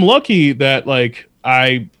I'm lucky that like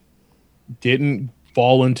I didn't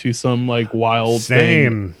fall into some like wild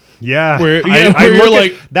Same. thing. Yeah. Where I you're look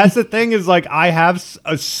like, that's the thing is like I have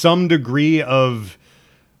some degree of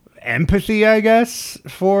empathy, I guess,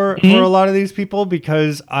 for a lot of these people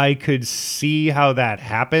because I could see how that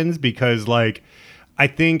happens because like I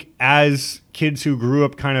think as kids who grew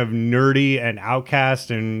up kind of nerdy and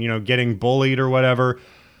outcast and, you know, getting bullied or whatever,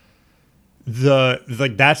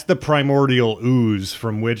 that's the primordial ooze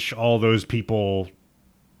from which all those people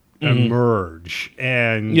emerge.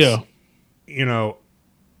 And, you know,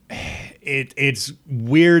 it's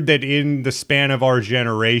weird that in the span of our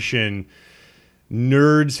generation,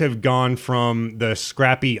 nerds have gone from the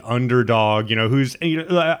scrappy underdog, you know,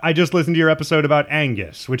 I just listened to your episode about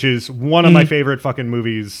Angus, which is one of my favorite fucking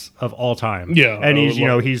movies of all time. Yeah. And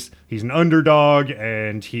he's an underdog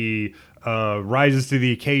and he rises to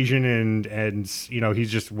the occasion and you know,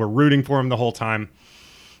 we're rooting for him the whole time.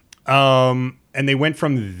 And they went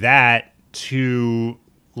from that to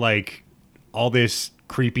like all this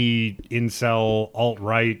creepy incel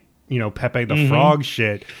alt-right, you know, Pepe the Frog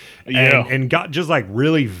shit, and got just like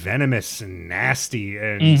really venomous and nasty,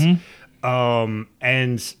 and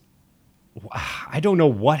and I don't know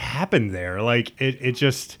what happened there. Like it's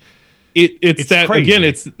that crazy. Again,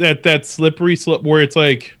 it's that slippery slope where it's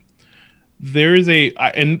like there's a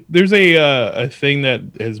thing that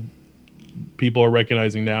as people are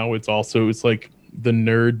recognizing now. It's like the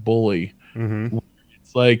nerd bully.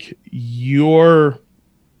 It's like your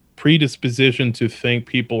predisposition to think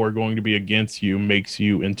people are going to be against you makes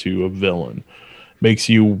you into a villain, makes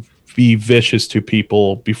you be vicious to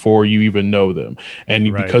people before you even know them.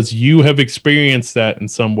 And because you have experienced that in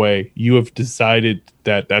some way, you have decided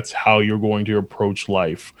that that's how you're going to approach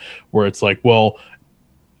life, where it's like, well,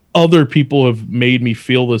 other people have made me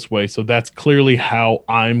feel this way, so that's clearly how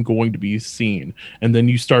I'm going to be seen. And then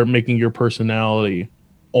you start making your personality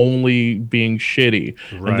only being shitty,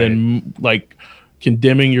 and then like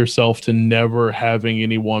condemning yourself to never having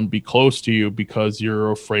anyone be close to you because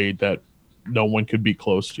you're afraid that no one could be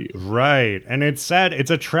close to you. Right. And it's sad.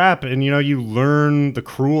 It's a trap. And, you know, you learn the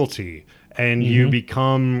cruelty and you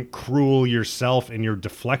become cruel yourself in your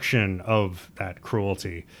deflection of that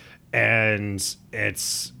cruelty. And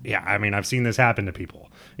it's, I mean, I've seen this happen to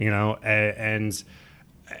people, you know, and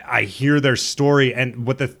I hear their story. And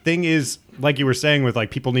what the thing is, like you were saying with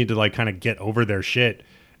like people need to like kind of get over their shit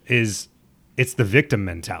is it's the victim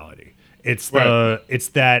mentality. It's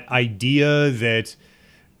that idea that,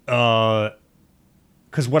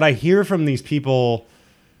 because what I hear from these people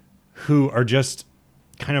who are just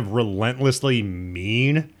kind of relentlessly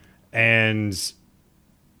mean and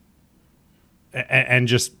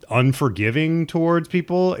just unforgiving towards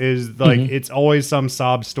people is like it's always some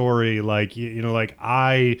sob story, like you know, like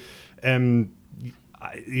I am,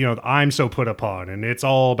 you know, I'm so put upon, and it's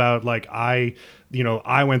all about like I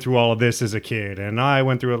went through all of this as a kid, and I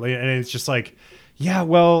went through it, and it's just like, yeah,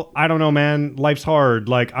 well, I don't know, man, life's hard.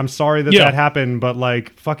 Like, I'm sorry that happened, but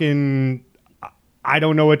like, fucking, I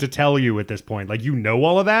don't know what to tell you at this point. Like, you know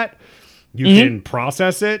all of that, you can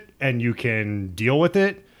process it, and you can deal with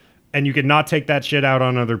it, and you can not take that shit out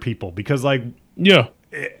on other people because, like,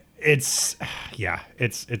 it's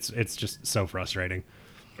just so frustrating.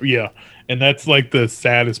 Yeah, and that's like the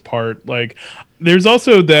saddest part. Like, there's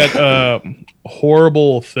also that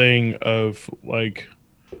horrible thing of like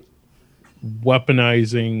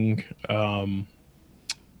weaponizing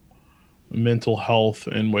mental health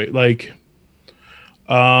and like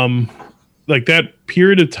that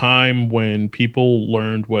period of time when people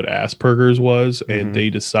learned what Asperger's was and they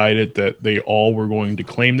decided that they all were going to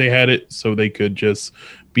claim they had it so they could just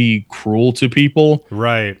be cruel to people.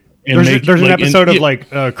 Right. And there's an episode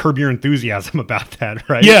of Curb Your Enthusiasm about that,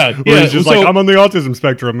 right? Yeah. Where he's just like, I'm on the autism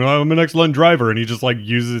spectrum. I'm an excellent driver. And he just like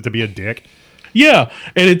uses it to be a dick. Yeah.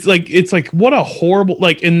 And it's like, what a horrible,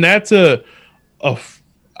 like, and that's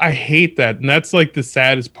I hate that. And that's like the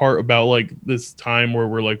saddest part about like this time where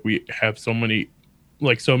we're like, we have so many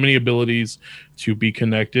abilities to be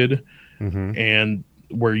connected and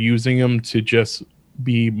we're using them to just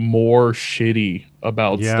be more shitty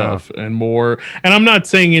about stuff and more. And I'm not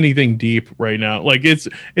saying anything deep right now. Like it's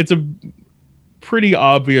a pretty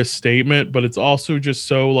obvious statement, but it's also just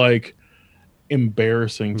so like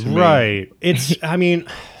embarrassing to me. Right. It's, I mean,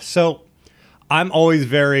 so I'm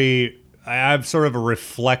always I have sort of a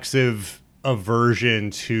reflexive aversion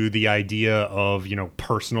to the idea of, you know,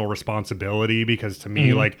 personal responsibility, because to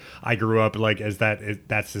me, like, I grew up like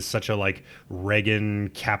that's just such a like Reagan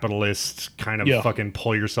capitalist kind of fucking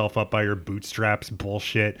pull yourself up by your bootstraps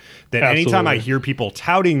bullshit that anytime I hear people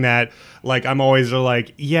touting that, like, I'm always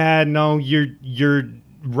like, yeah, no, you're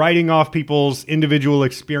writing off people's individual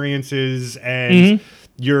experiences and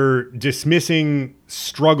you're dismissing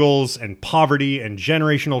struggles and poverty and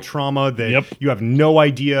generational trauma that you have no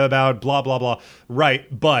idea about, blah, blah, blah.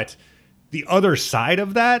 Right. But the other side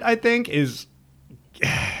of that, I think, is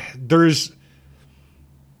there's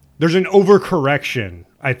an overcorrection,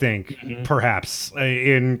 I think, perhaps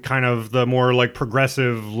in kind of the more like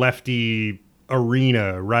progressive lefty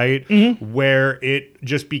arena, right? Where it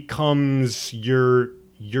just becomes your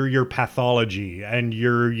pathology and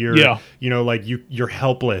you're you know, like you're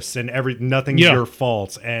helpless and nothing's your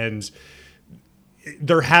fault. And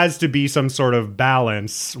there has to be some sort of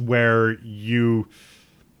balance where you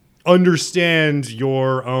understand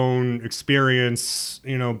your own experience,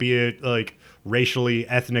 you know, be it like racially,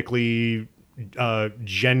 ethnically,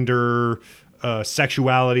 gender,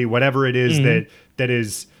 sexuality, whatever it is that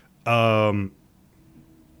is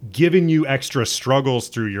giving you extra struggles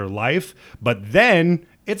through your life, but then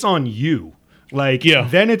it's on you. Like,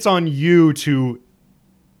 then it's on you to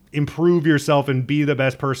improve yourself and be the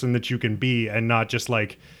best person that you can be, and not just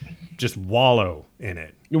wallow in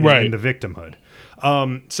it, in the victimhood.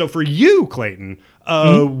 So for you, Clayton,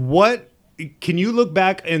 what can you look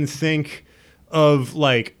back and think of,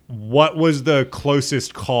 like, what was the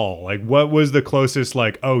closest call? Like, what was the closest,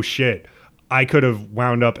 like, oh shit, I could have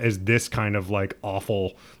wound up as this kind of like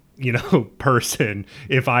awful, you know, person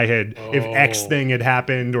if X thing had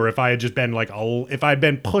happened, or if I had just been like, if I'd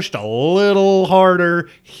been pushed a little harder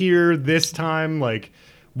here this time, like,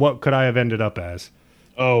 what could I have ended up as?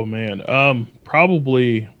 Oh man,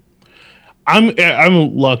 probably.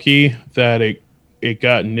 I'm lucky that it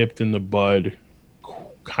got nipped in the bud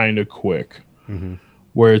kind of quick.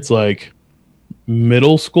 Where it's like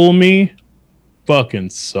middle school me fucking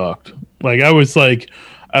sucked. Like I was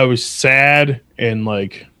sad and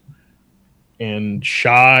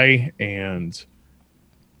shy and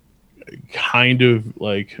kind of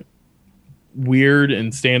like weird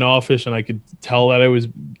and standoffish, and I could tell that I was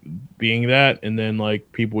being that. And then like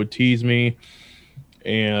people would tease me,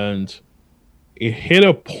 and it hit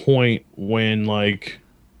a point when like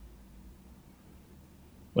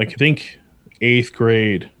I think 8th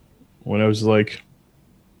grade, when I was like,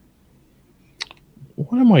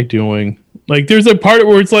 what am I doing? Like, there's a part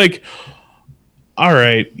where it's like, all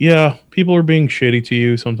right, yeah, people are being shitty to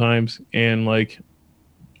you sometimes, and like,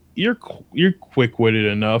 you're quick-witted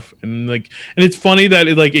enough, and like, and it's funny that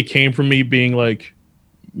it came from me being like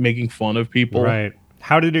making fun of people. Right.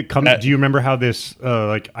 How did it come? Do you remember how this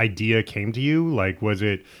like idea came to you? Like, was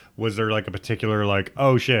there like a particular like,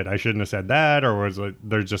 oh shit, I shouldn't have said that, or was it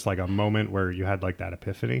there's just like a moment where you had like that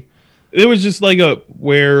epiphany? It was just like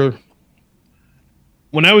where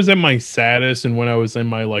when I was at my saddest and when I was in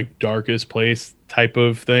my like darkest place type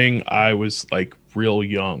of thing, I was like real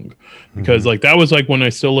young, because like that was like when I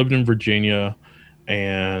still lived in Virginia,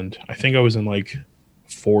 and I think I was in like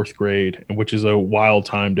 4th grade, which is a wild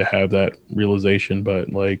time to have that realization. But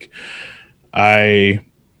like I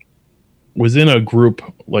was in a group,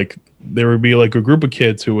 like there would be like a group of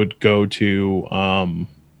kids who would go to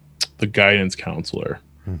the guidance counselor.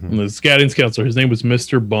 And this guidance counselor, his name was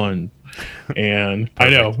Mr. Bunn. And I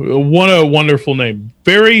know, what a wonderful name.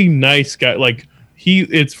 Very nice guy. Like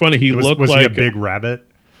it's funny. He looked was like he a big rabbit?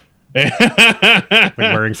 Like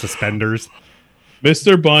wearing suspenders.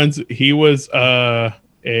 Mr. Buns, he was a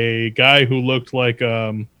guy who looked like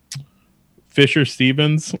Fisher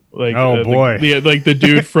Stevens, like boy, like the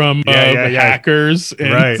dude from Hackers,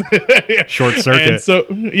 and, right? Short Circuit. And so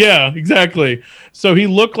exactly. So he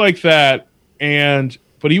looked like that,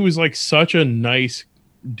 but he was like such a nice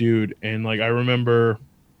dude, and like I remember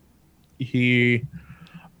I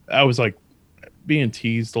was like being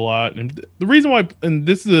teased a lot, and the reason why, and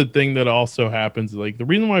this is the thing that also happens, like the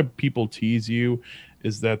reason why people tease you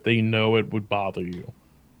is that they know it would bother you,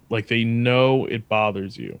 like they know it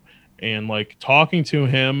bothers you. And like talking to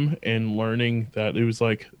him and learning that it was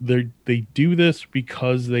like they do this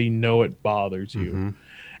because they know it bothers you.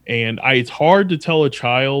 And it's hard to tell a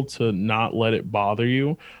child to not let it bother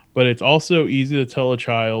you, but it's also easy to tell a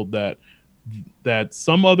child that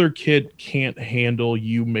some other kid can't handle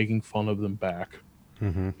you making fun of them back.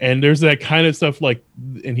 And there's that kind of stuff, like,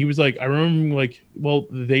 and he was like, I remember like, well,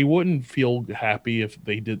 they wouldn't feel happy if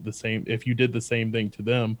you did the same thing to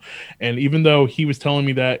them. And even though he was telling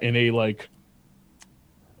me that in a like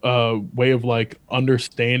way of like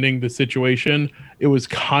understanding the situation, it was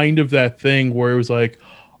kind of that thing where it was like,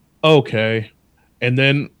 okay, and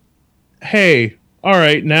then, hey, all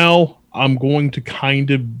right, now I'm going to kind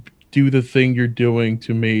of do the thing you're doing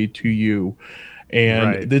to me to you.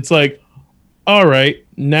 And it's like, all right,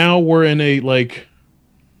 now we're in a like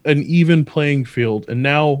an even playing field. And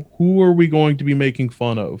now who are we going to be making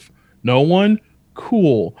fun of? No one?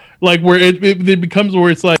 Cool. Like where it becomes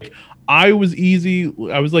where it's like I was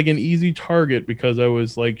like an easy target because I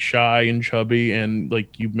was like shy and chubby and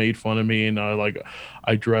like you made fun of me and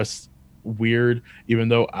I dressed weird, even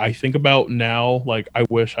though I think about now, like I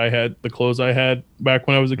wish I had the clothes I had back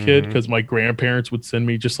when I was a kid, because my grandparents would send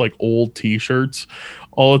me just like old t-shirts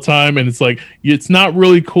all the time, and it's like it's not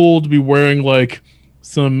really cool to be wearing like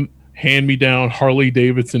some hand-me-down Harley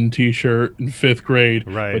Davidson t-shirt in 5th grade,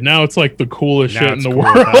 right? But now it's like the coolest now shit in the cool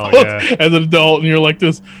world hell, yeah. as an adult, and you're like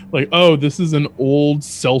this, like, oh, this is an old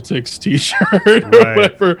Celtics t-shirt or right.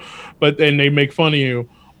 whatever, but then they make fun of you,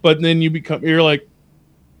 but then you're like,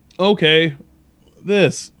 okay,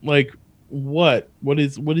 this, like, what do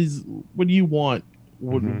you want?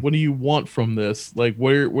 What do you want from this? Like,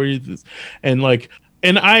 where is this? And like,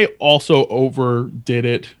 and I also overdid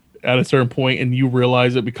it at a certain point, and you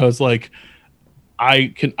realize it because like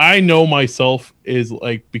I know myself is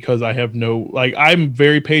like, because I have no, like, I'm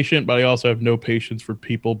very patient, but I also have no patience for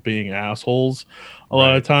people being assholes a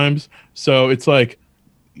lot of times. So it's like,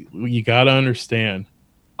 you got to understand,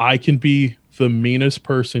 I can be the meanest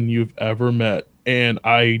person you've ever met, and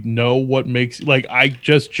I know what makes, like, I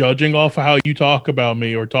just judging off of how you talk about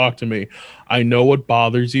me or talk to me, I know what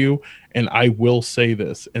bothers you, and I will say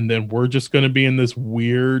this, and then we're just going to be in this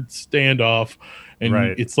weird standoff, and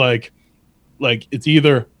it's like it's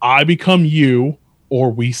either I become you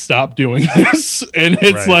or we stop doing this. And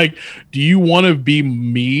it's like, do you want to be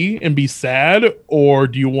me and be sad, or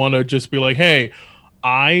do you want to just be like, hey,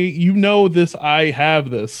 this, I have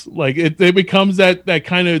this, like it becomes that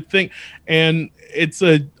kind of thing. And it's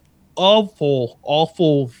a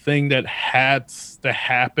awful thing that has to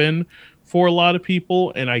happen for a lot of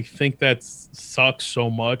people. And I think that sucks so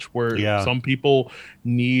much, where some people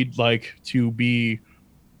need like to be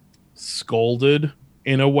scolded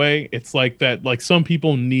in a way. It's like that, like some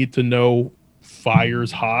people need to know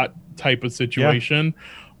fire's hot type of situation.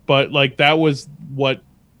 But like that was what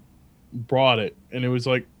brought it, and it was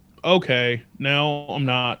like, okay, now I'm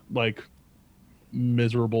not like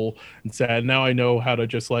miserable and sad. Now I know how to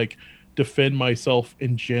just like defend myself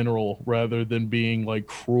in general rather than being like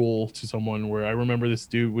cruel to someone. Where I remember this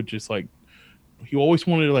dude would just like, he always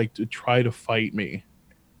wanted to like to try to fight me,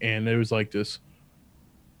 and it was like this,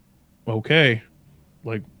 okay,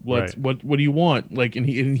 like what do you want? Like,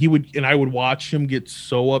 and I would watch him get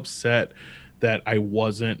so upset that I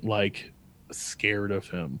wasn't like scared of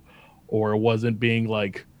him, or wasn't being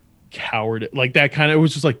like coward, like that kind of, it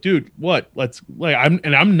was just like, dude, what, let's, like,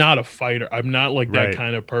 I'm not a fighter, I'm not like that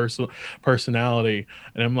kind of personality,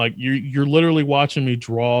 and I'm like, you're literally watching me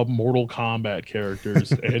draw Mortal Kombat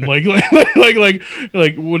characters and like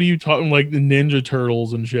what are you talking, like the Ninja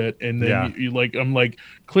Turtles and shit, and then you like, I'm like,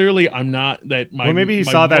 clearly I'm not that. Well, maybe he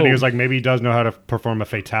saw that and he was like, maybe he does know how to perform a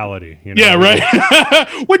fatality, you know? Yeah,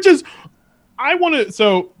 right. Which is,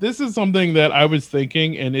 so this is something that I was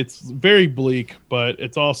thinking, and it's very bleak, but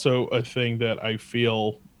it's also a thing that I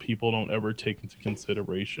feel people don't ever take into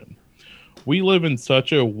consideration. We live in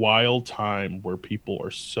such a wild time where people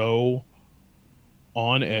are so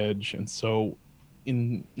on edge and so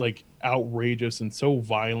in like outrageous and so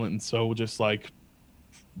violent and so just like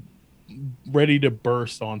ready to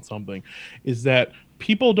burst on something, is that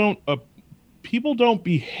people don't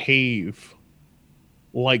behave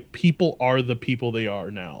like people are the people they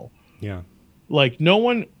are now. Yeah. Like no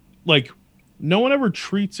one ever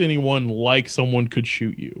treats anyone like someone could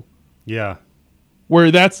shoot you. Yeah.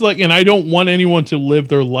 Where that's like, and I don't want anyone to live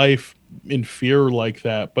their life in fear like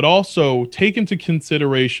that, but also take into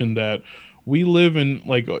consideration that we live in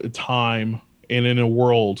like a time and in a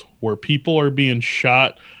world where people are being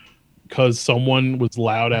shot because someone was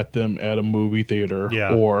loud at them at a movie theater,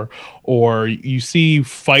 or you see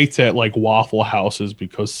fights at like Waffle Houses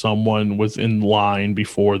because someone was in line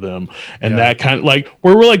before them, and that kind of like,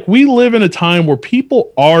 where we're like, we live in a time where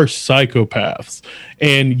people are psychopaths,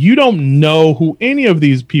 and you don't know who any of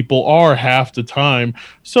these people are half the time.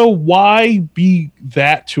 So why be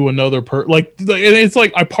that to another person? Like, and it's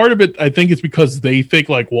like, a part of it, I think it's because they think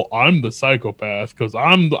like, well, I'm the psychopath because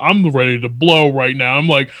I'm ready to blow right now. I'm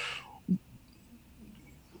like,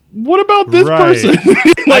 what about this person?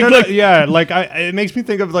 It makes me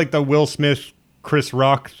think of like the Will Smith, Chris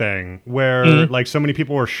Rock thing, where like so many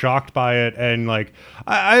people were shocked by it, and like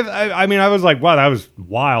I mean I was like, wow, that was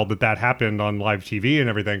wild that happened on live TV and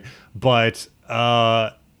everything, but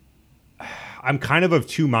I'm kind of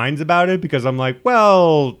two minds about it, because I'm like,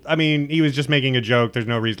 well, I mean, he was just making a joke. There's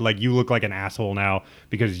no reason, like, you look like an asshole now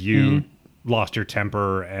because you lost your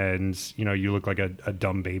temper and, you know, you look like a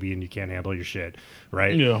dumb baby and you can't handle your shit,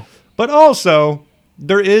 right? Yeah. But also,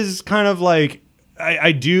 there is kind of like,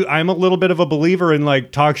 I'm a little bit of a believer in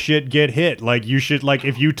like talk shit, get hit. Like you should, like,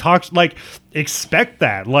 if you talk, like, expect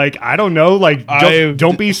that. Like, I don't know, like,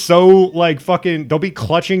 don't be so like fucking, don't be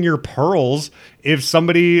clutching your pearls if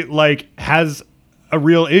somebody like has a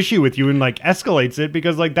real issue with you and like escalates it,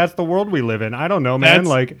 because like that's the world we live in. I don't know, man.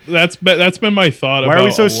 That's been my thought. Why are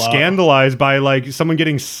we so scandalized by like someone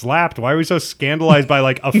getting slapped? Why are we so scandalized by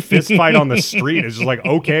like a fist fight on the street? It's just like,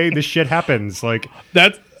 okay, this shit happens. Like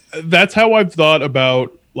that's how I've thought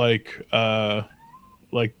about like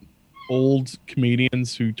old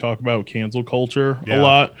comedians who talk about cancel culture a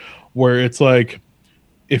lot, where it's like,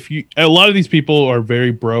 a lot of these people are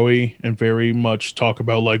very broy and very much talk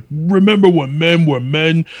about like, remember when men were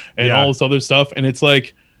men and all this other stuff. And it's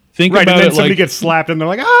like, think about and then it, somebody like, gets slapped and they're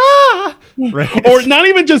like, ah, right? Or not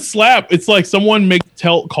even just slap. It's like someone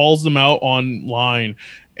calls them out online.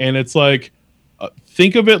 And it's like,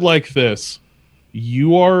 think of it like this.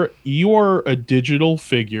 You are a digital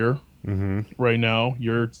figure right now.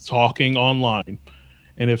 You're talking online.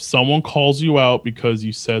 And if someone calls you out because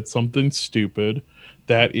you said something stupid,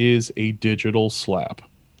 that is a digital slap.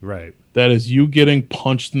 Right. That is you getting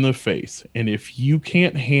punched in the face. And if you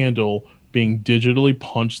can't handle being digitally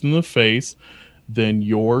punched in the face, then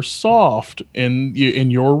you're soft in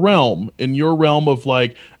your realm. In your realm of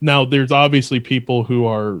like, now there's obviously people who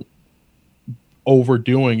are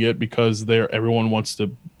overdoing it because everyone wants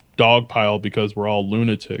to dogpile because we're all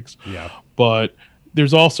lunatics. Yeah. But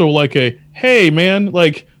there's also like hey man,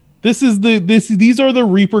 like these are the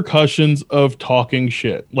repercussions of talking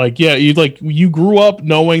shit. Like, yeah, you grew up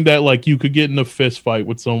knowing that like you could get in a fist fight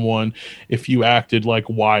with someone if you acted like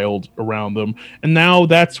wild around them. And now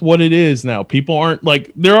that's what it is now. People aren't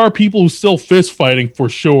like, there are people who still fist fighting for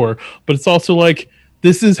sure, but it's also like,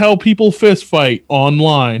 this is how people fist fight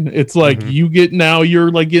online. It's like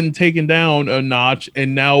you're like getting taken down a notch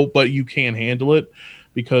but you can't handle it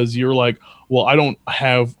because you're like, well, I don't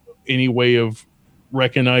have any way of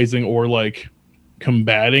recognizing or like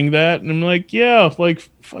combating that. And I'm like, yeah, like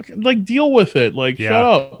fucking like deal with it. Like shut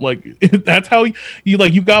up. Like that's how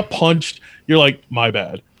you got punched. You're like, my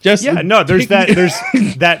bad. There's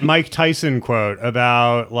that Mike Tyson quote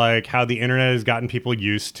about like how the internet has gotten people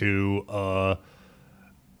used to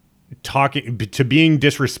being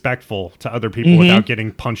disrespectful to other people without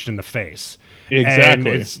getting punched in the face. Exactly.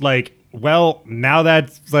 And it's like, well,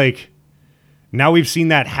 now we've seen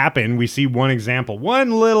that happen. We see one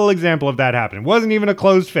little example of that happen. It wasn't even a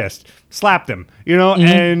closed fist. Slapped him, you know,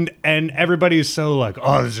 and everybody is so like,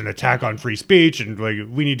 oh, this is an attack on free speech, and like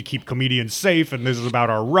we need to keep comedians safe, and this is about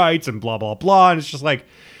our rights, and blah blah blah. And it's just like,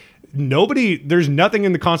 there's nothing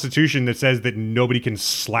in the Constitution that says that nobody can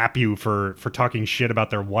slap you for talking shit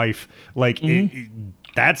about their wife. Like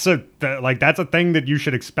that's a thing that you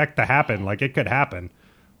should expect to happen. Like it could happen.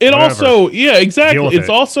 It also, yeah, exactly. It's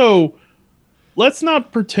also, let's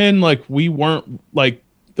not pretend like we weren't, like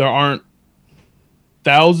there aren't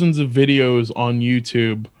thousands of videos on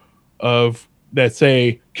YouTube of that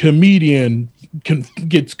say comedian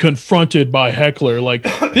gets confronted by heckler. Like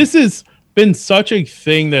this has been such a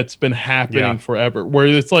thing that's been happening forever, where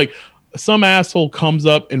it's like some asshole comes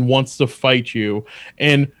up and wants to fight you.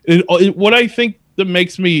 And what I think that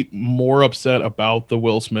makes me more upset about the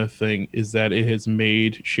Will Smith thing is that it has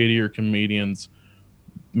made shittier comedians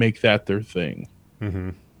make that their thing.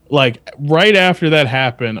 Like right after that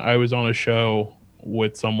happened, I was on a show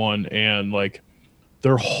with someone and like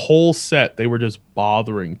their whole set, they were just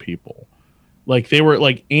bothering people. Like they were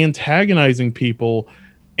like antagonizing people.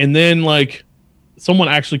 And then like someone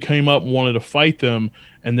actually came up and wanted to fight them.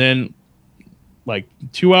 And then like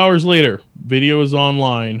 2 hours later, video is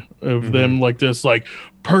online of them like this like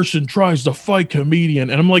person tries to fight comedian.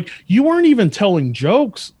 And I'm like, you weren't even telling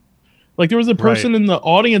jokes. Like there was a person in the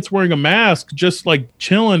audience wearing a mask, just like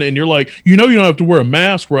chilling, and you're like, you don't have to wear a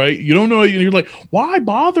mask, right? You don't know, and you're like, why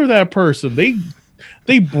bother that person?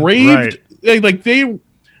 They braved,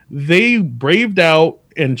 they braved out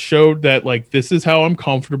and showed that like this is how I'm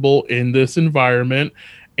comfortable in this environment,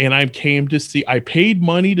 and I paid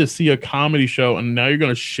money to see a comedy show, and now you're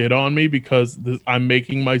gonna shit on me because I'm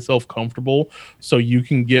making myself comfortable so you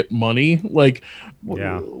can get money, like.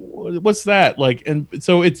 Yeah. What's that like? And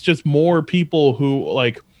so it's just more people who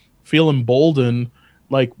like feel emboldened.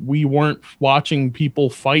 Like we weren't watching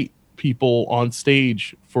people fight people on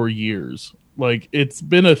stage for years. Like it's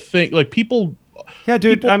been a thing. Like people. Yeah,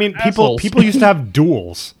 dude. I mean, people used to have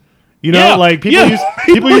duels. You know, Yeah, like yeah.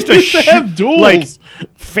 people used to have duels. like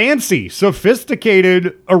fancy,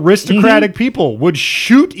 sophisticated, aristocratic people would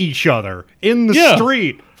shoot each other in the Yeah.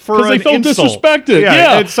 street for 'Cause they an felt insult. disrespected,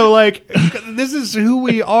 yeah. And so like this is who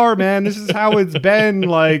we are, man. This is how it's been.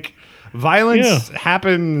 Like violence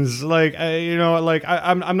happens. Like you know, like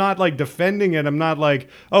I'm not like defending it. I'm not like,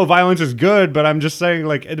 oh, violence is good, but I'm just saying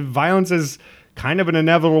like violence is kind of an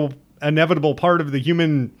inevitable part of the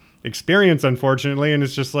human experience, unfortunately, and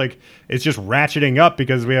it's just ratcheting up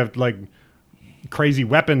because we have like crazy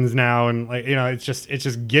weapons now, and like, you know, it's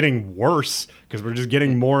just getting worse because we're just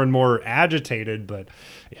getting more and more agitated. But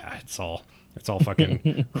yeah, it's all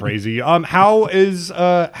fucking crazy. How is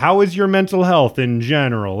your mental health in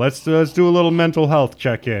general? Let's do a little mental health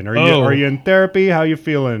check in. Are you in therapy? How you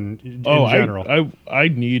feeling in general? I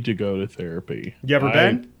need to go to therapy. You ever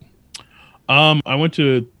been? I went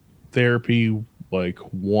to therapy like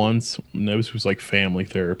once, and this was like family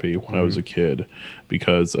therapy when I was a kid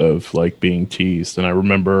because of like being teased. And I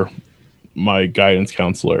remember my guidance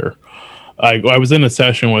counselor, I was in a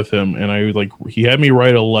session with him, and he had me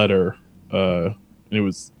write a letter. And it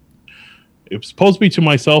was supposed to be to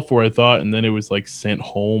myself, where I thought, and then it was like sent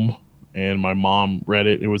home, and my mom read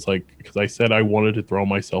it. It was like, because I said I wanted to throw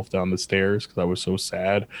myself down the stairs because I was so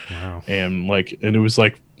sad. Wow. And it was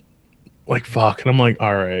like fuck. And I'm like,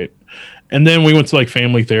 all right. And then we went to like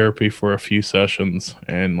family therapy for a few sessions,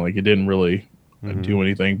 and like it didn't really do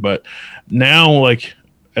anything. But now, like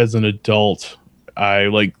as an adult, I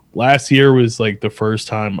like last year was like the first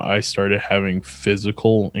time I started having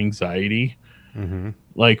physical anxiety,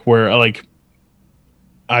 like where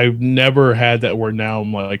I've never had that. Where now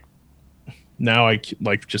I'm like, now I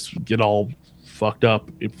like just get all fucked up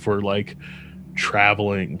for like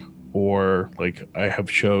traveling, or like I have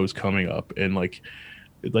shows coming up, and like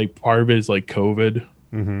part of it is like COVID,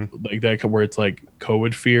 like that, where it's like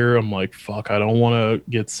COVID fear. I'm like, fuck, I don't want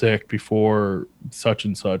to get sick before such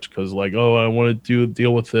and such, because like, oh, I want to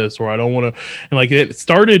deal with this, or I don't want to. And like it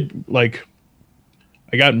started like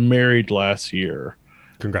I got married last year.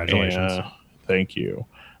 Congratulations. Thank you.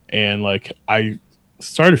 And like I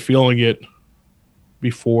started feeling it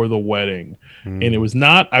before the wedding, and I was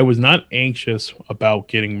not anxious about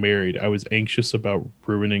getting married. I was anxious about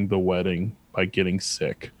ruining the wedding by getting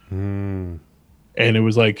sick. And it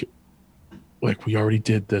was like we already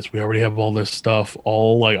did this, we already have all this stuff,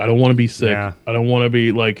 all like I don't want to be sick. I don't want to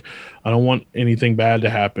be like, I don't want anything bad to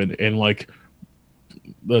happen. And like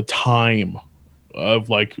the time of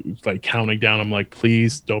like counting down, I'm like,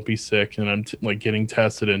 please don't be sick. And I'm like getting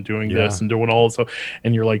tested and doing this and doing all this stuff,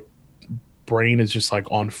 and you're like, brain is just like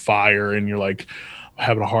on fire, and you're like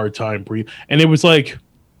having a hard time breathing. And it was like,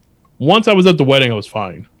 once I was at the wedding, I was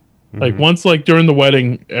fine. Like once, like during the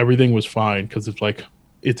wedding, everything was fine, because it's like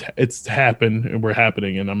it's happened and we're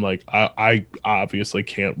happening, and I'm like, I obviously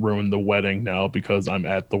can't ruin the wedding now because I'm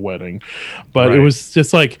at the wedding. But it was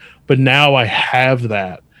just like, but now I have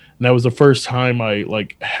that, and that was the first time I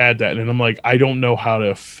like had that, and I'm like, I don't know how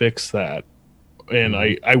to fix that, and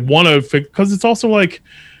I want to fix, because it's also like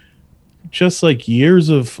just like years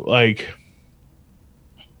of like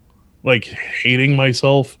hating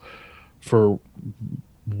myself for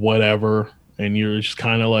whatever, and you're just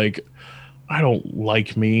kind of like, I don't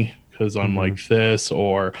like me because I'm like this,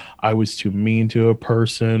 or I was too mean to a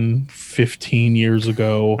person 15 years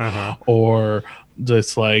ago, or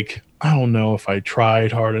just like, I don't know if I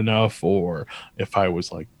tried hard enough, or if I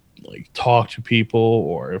was like talk to people,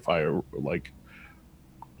 or if I like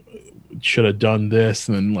should have done this,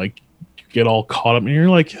 and then like get all caught up, and you're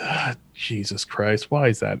like, Jesus Christ, why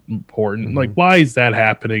is that important? Like, why is that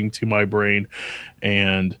happening to my brain?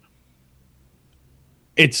 And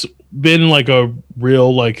it's been like a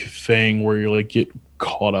real like thing where you're like get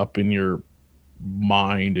caught up in your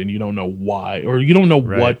mind, and you don't know why, or you don't know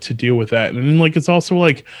what to do with that. And then like it's also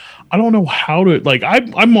like, I don't know how to, like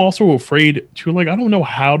I'm also afraid to, like, I don't know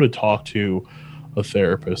how to talk to a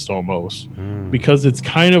therapist almost, because it's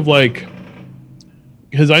kind of like,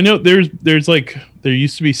 because I know there's like, there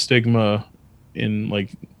used to be stigma in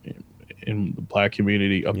like in the Black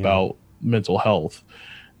community about mental health,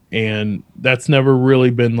 and that's never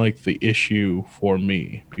really been like the issue for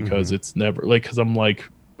me, because it's never like, because I'm like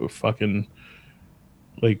fucking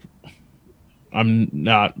like, I'm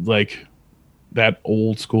not like that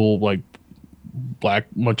old school like Black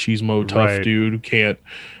machismo tough dude who can't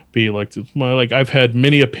be like I've had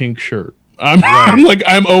many a pink shirt. I'm like,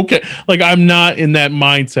 I'm okay. Like, I'm not in that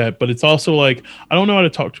mindset, but it's also like, I don't know how to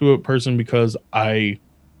talk to a person because I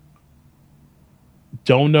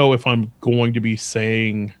don't know if I'm going to be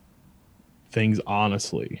saying things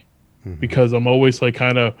honestly, because I'm always like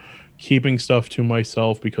kind of keeping stuff to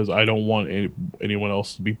myself because I don't want anyone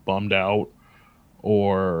else to be bummed out,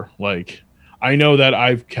 or like I know that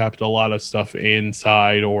I've kept a lot of stuff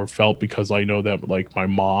inside or felt because I know that like my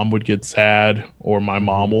mom would get sad or my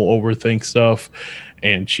mom will overthink stuff,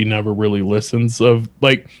 and she never really listens. Of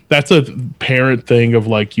like that's a parent thing of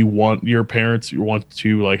like you want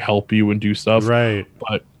to like help you and do stuff, Right.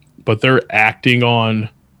 but they're acting on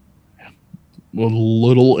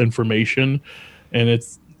little information, and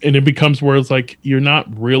it becomes where it's like you're not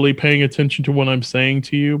really paying attention to what I'm saying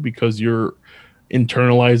to you because you're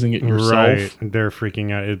internalizing it yourself. Right. They're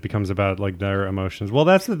freaking out. It becomes about like their emotions. Well,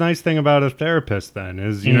 that's the nice thing about a therapist then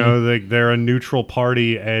is, you know, they're a neutral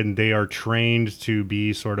party and they are trained to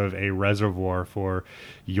be sort of a reservoir for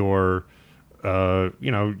your,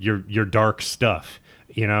 you know, your dark stuff,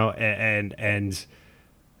 you know, and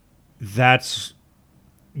that's,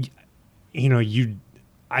 you know,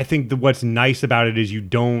 I think what's nice about it is you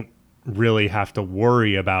don't really have to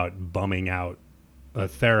worry about bumming out a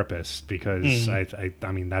therapist because I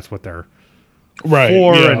mean that's what they're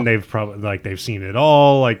for, and they've probably like they've seen it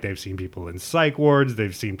all. Like they've seen people in psych wards,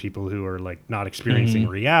 they've seen people who are like not experiencing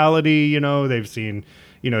reality. You know, they've seen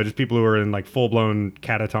just people who are in like full blown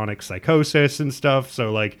catatonic psychosis and stuff.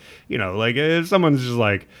 So like like if someone's just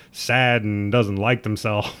like sad and doesn't like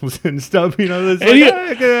themselves and stuff, it's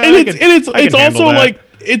it's also like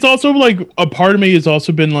it's also like a part of me has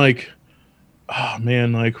also been like, oh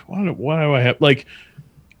man, like why do I have like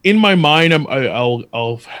in my mind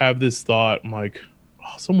I'll have this thought. I'm like,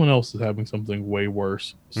 oh, someone else is having something way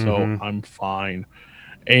worse, so I'm fine.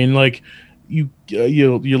 And like you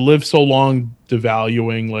live so long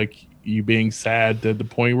devaluing like you being sad to the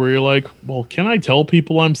point where you're like, well, can I tell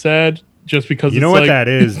people I'm sad just because know what that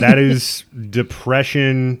is? That is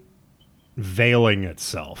depression veiling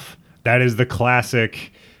itself. That is the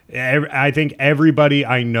classic. I think everybody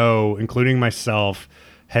I know, including myself,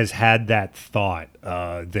 has had that thought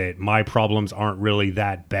that my problems aren't really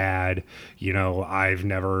that bad. I've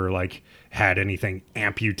never like had anything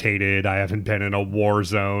amputated. I haven't been in a war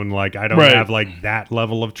zone. Like I don't have like that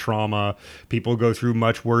level of trauma. People go through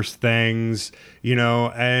much worse things,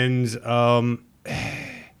 and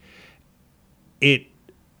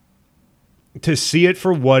to see it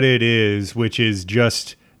for what it is, which is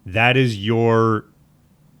just that is your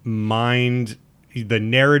mind, the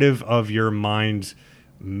narrative of your mind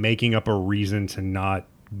making up a reason to not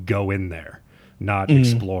go in there, not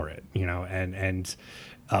explore it, and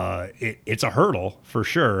it's a hurdle for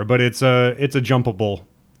sure, but it's a jumpable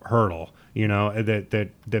hurdle,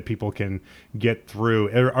 that people can get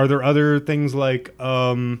through. Are there other things like,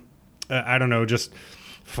 I don't know, just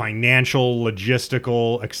financial,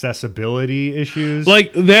 logistical accessibility issues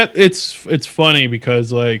like that? It's funny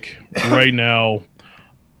because like right now,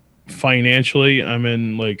 financially, I'm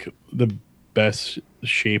in like the best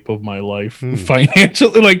shape of my life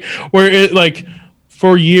financially, like where it like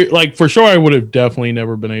for sure I would have definitely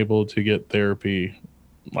never been able to get therapy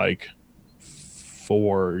like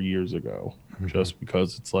 4 years ago, just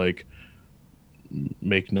because it's like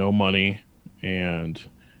make no money, and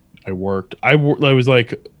I was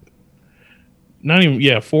like not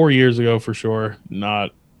even 4 years ago for sure,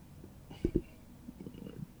 not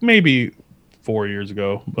maybe 4 years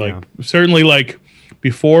ago, like certainly like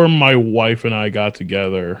before my wife and I got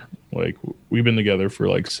together. Like we've been together for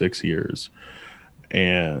like 6 years,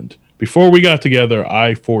 and before we got together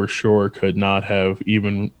I for sure could not have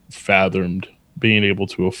even fathomed being able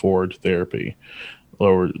to afford therapy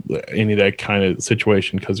or any of that kind of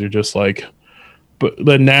situation, because you're just like,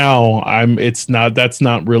 but now that's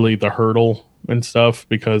not really the hurdle and stuff,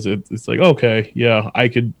 because it's like, okay, yeah, I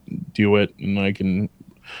could do it and I can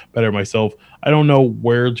better myself. I don't know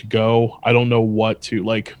where to go. I don't know what to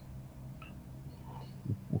like,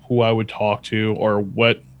 who I would talk to or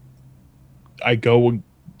what I go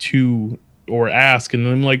to or ask. And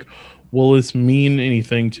then I'm like, will this mean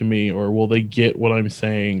anything to me, or will they get what I'm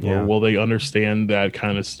saying, or will they understand that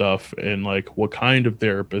kind of stuff? And like, what kind of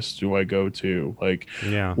therapist do I go to? Like,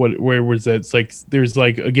 where was that? It's like, there's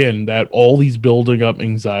like, again, that all these building up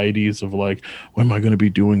anxieties of like, when am I going to be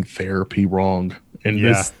doing therapy wrong? And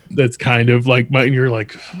that's kind of like you're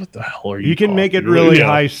like, what the hell are you? You can make it really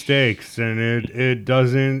high stakes, and it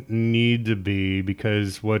doesn't need to be,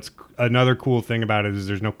 because what's another cool thing about it is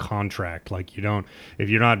there's no contract. Like if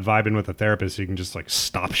you're not vibing with a therapist, you can just like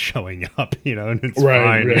stop showing up, and it's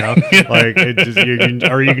fine. Like it just you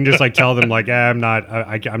can just like tell them like, I'm not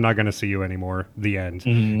going to see you anymore. The end.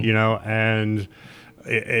 And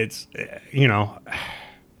it's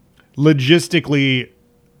logistically,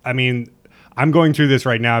 I mean, I'm going through this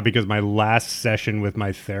right now because my last session with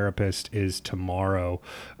my therapist is tomorrow,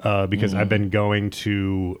 because I've been going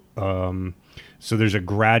to, so there's a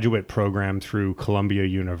graduate program through Columbia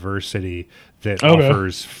University that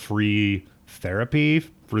offers free therapy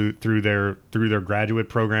through their graduate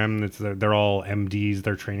program. They're all MDs.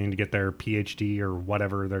 They're training to get their PhD or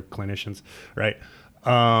whatever. They're clinicians, right?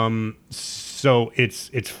 So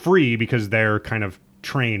it's free because they're kind of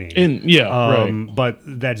training. Right. But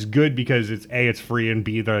that's good because it's free, and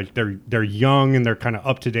B, they're young and they're kind of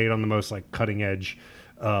up to date on the most like cutting edge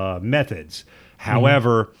methods.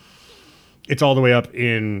 However, it's all the way up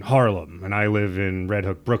in Harlem, and I live in Red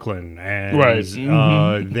Hook, Brooklyn,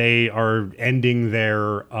 and they are ending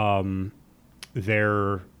their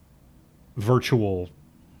virtual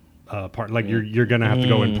part. Like you're gonna have to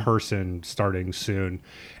go in person starting soon.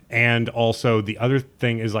 And also the other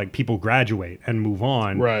thing is like people graduate and move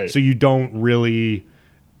on, right? So you don't really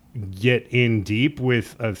get in deep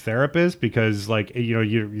with a therapist because like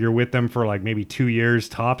you're with them for like maybe 2 years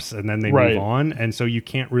tops, and then they move on, and so you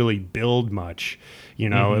can't really build much.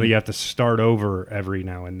 You have to start over every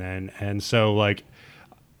now and then, and so like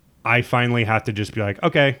I finally have to just be like,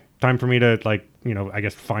 okay, time for me to like I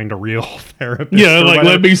guess find a real therapist. Yeah, like whatever.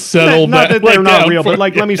 Let me settle. Not that they're not real, but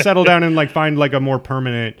like let me settle down and like find like a more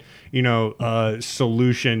permanent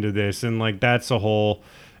solution to this, and like that's a whole.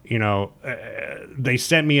 They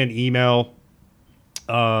sent me an email.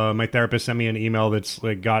 My therapist sent me an email that's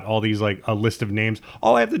like got all these like a list of names.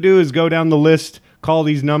 All I have to do is go down the list, call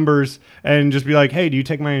these numbers, and just be like, "Hey, do you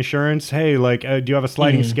take my insurance? Hey, like, do you have a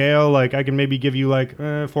sliding scale? Like, I can maybe give you like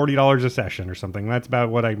 $40 a session or something." That's about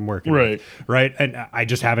what I'm working with, right? And I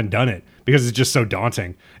just haven't done it because it's just so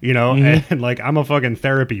daunting, And like I'm a fucking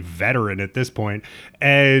therapy veteran at this point,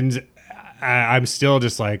 and I'm still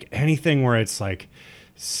just like anything where it's like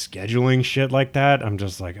scheduling shit like that. I'm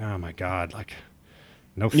just like, oh my god, like.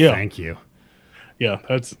 No, thank you. Yeah,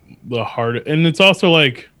 that's the hard. And it's also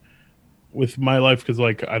like with my life, because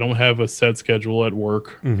like I don't have a set schedule at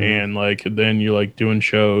work, and like then you're like doing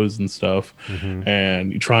shows and stuff,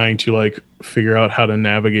 and you're trying to like figure out how to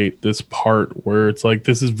navigate this part where it's like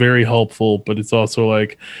this is very helpful, but it's also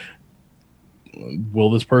like,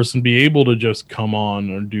 will this person be able to just come on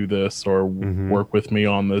or do this or work with me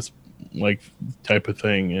on this like type of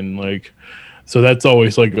thing, and like. So that's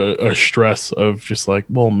always like a stress of just like,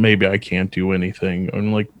 well, maybe I can't do anything.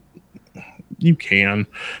 And like, you can.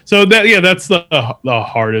 So that's the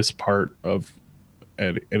hardest part of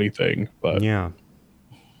anything. But yeah.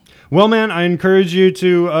 Well, man, I encourage you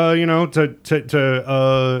to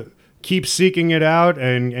keep seeking it out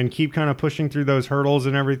and keep kind of pushing through those hurdles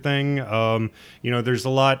and everything. There's a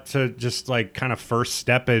lot to just like kind of first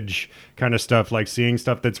steppage kind of stuff, like seeing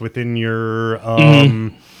stuff that's within your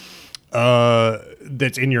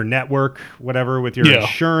that's in your network, whatever, with your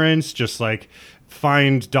insurance. Just like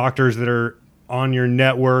find doctors that are on your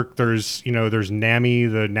network. There's NAMI,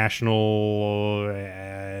 the National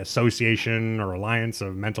Association or Alliance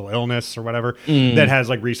of Mental Illness or whatever, that has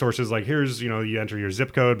like resources like here's you enter your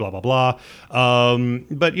zip code, blah blah blah.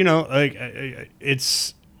 But like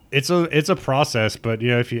it's a process. But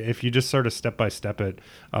if you just sort of step by step it,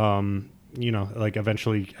 like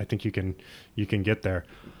eventually I think you can get there.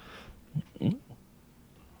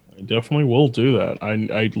 I definitely will do that.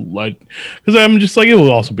 I like because I'm just like it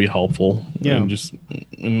will also be helpful.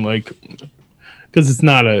 And like because it's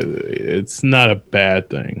not a bad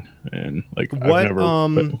thing, and like what I've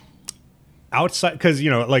never outside because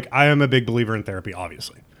like I am a big believer in therapy,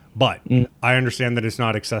 obviously, but I understand that it's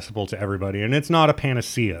not accessible to everybody, and it's not a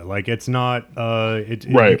panacea. Like it's not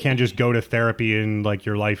you can't just go to therapy and like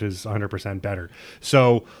your life is 100% better.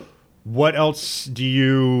 So. What else do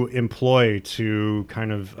you employ to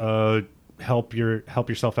kind of help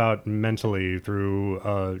yourself out mentally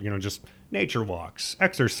through just nature walks,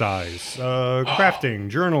 exercise, crafting,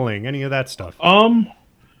 journaling, any of that stuff?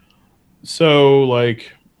 So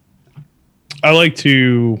like I've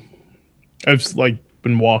like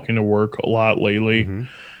been walking to work a lot lately,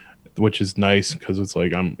 which is nice because it's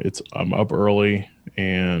like I'm up early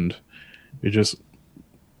and it just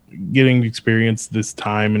getting to experience this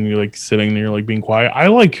time, and you're like sitting there like being quiet. I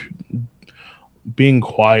like being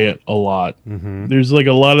quiet a lot. There's like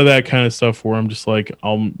a lot of that kind of stuff where I'm just like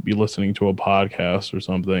I'll be listening to a podcast or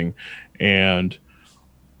something and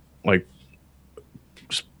like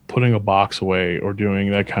just putting a box away or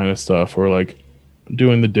doing that kind of stuff, or like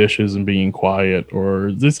doing the dishes and being quiet,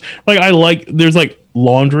 or this like there's like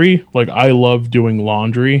laundry. Like I love doing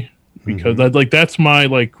laundry because that's my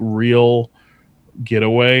like real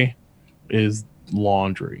getaway is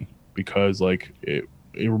laundry, because like it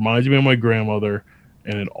reminds me of my grandmother,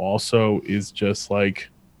 and it also is just like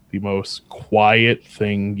the most quiet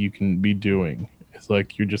thing you can be doing. It's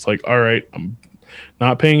like you're just like, all right, I'm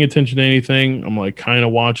not paying attention to anything. I'm like kind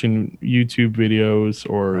of watching YouTube videos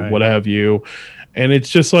or what have you. And it's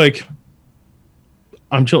just like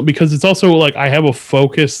I'm chill because it's also like I have a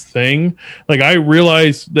focused thing. Like I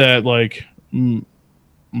realize that like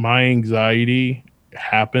my anxiety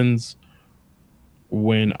happens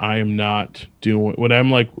when I'm not doing a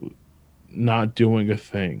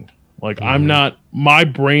thing. Like my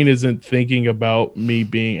brain isn't thinking about me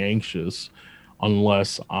being anxious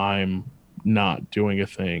unless I'm not doing a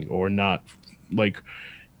thing or not like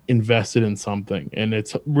invested in something. And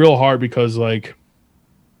it's real hard because like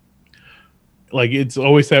it's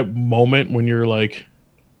always that moment when you're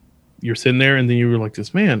sitting there and then you're like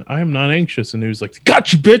this, man, I am not anxious. And he was like,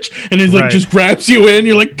 gotcha, bitch. And he's like, just grabs you in.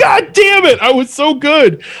 You're like, God damn it. I was so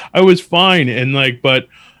good. I was fine. And like, but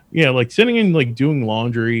yeah, like sitting in like doing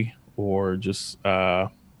laundry or just like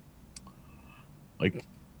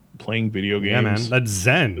playing video games. Yeah, man, that's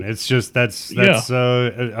zen. It's just that's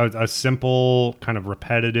a simple kind of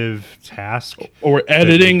repetitive task. Or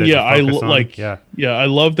editing. That I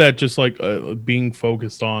love that. Just like being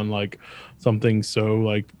focused on like something so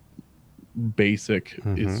like basic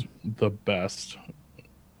is the best.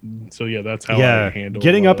 So yeah, that's how I handle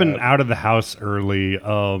getting up and out of the house early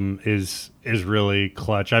is really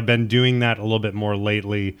clutch. I've been doing that a little bit more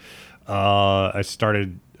lately. I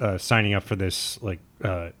started signing up for this like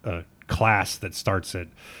class that starts at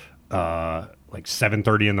like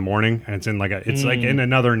 7:30 in the morning, and it's in like like in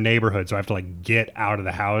another neighborhood, so I have to like get out of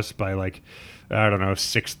the house by like I don't know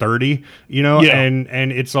 6:30,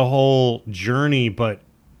 and it's a whole journey. But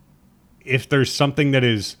if there's something that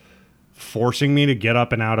is forcing me to get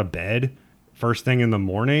up and out of bed first thing in the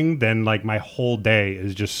morning, then like my whole day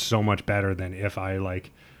is just so much better than if I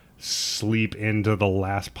like sleep into the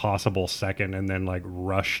last possible second and then like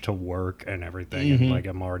rush to work and everything. And like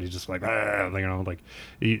I'm already just like, like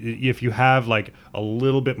if you have like a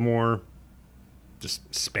little bit more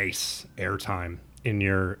just space, airtime in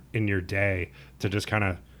your day to just kind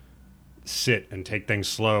of sit and take things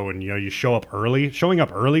slow, and you showing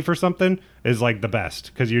up early for something is like the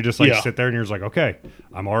best, because you just like sit there and you're just like, okay,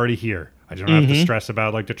 I'm already here. I don't have to stress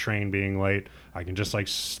about like the train being late. I can just like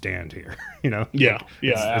stand here,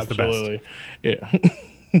 it's absolutely. The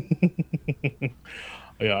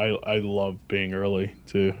best. I love being early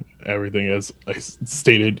to everything, as I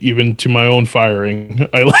stated, even to my own firing.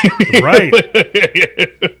 I like right.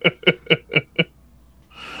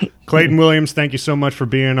 Clayton Williams, thank you so much for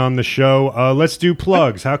being on the show. Let's do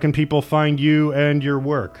plugs. How can people find you and your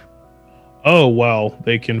work? Oh, well,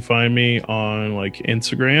 they can find me on like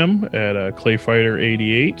Instagram at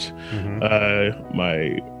Clayfighter88.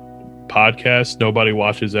 My podcast, Nobody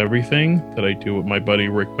Watches Everything, that I do with my buddy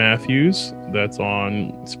Rick Matthews. That's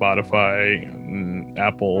on Spotify and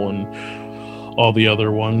Apple and all the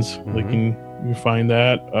other ones. You can find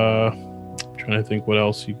that. I'm trying to think what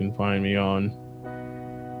else you can find me on.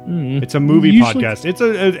 It's a movie podcast.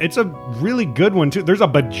 It's a really good one too. There's a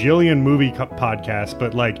bajillion movie podcasts,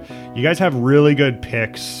 but like you guys have really good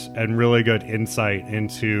picks and really good insight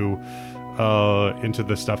into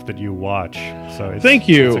the stuff that you watch. So thank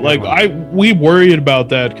you. Like we worried about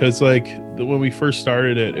that because like when we first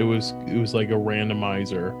started it was like a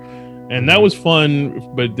randomizer, and that was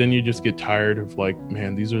fun. But then you just get tired of like,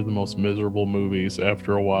 man, these are the most miserable movies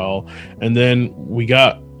after a while. And then we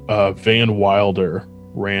got Van Wilder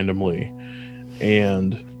randomly,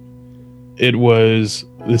 and it was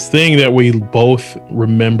this thing that we both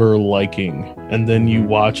remember liking, and then you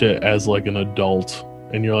watch it as like an adult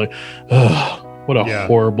and you're like, ugh, what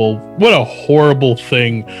a horrible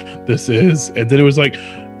thing this is. And then it was like,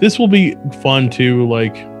 this will be fun to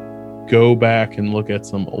like go back and look at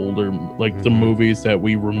some older like the movies that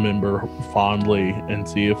we remember fondly and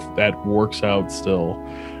see if that works out still.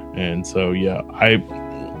 And so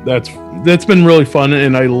that's been really fun,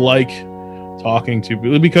 and I like talking to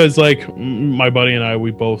people because like my buddy and I, we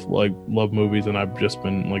both like love movies, and I've just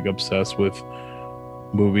been like obsessed with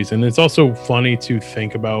movies. And it's also funny to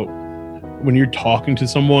think about when you're talking to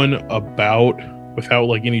someone about without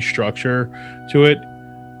like any structure to it,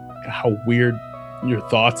 how weird your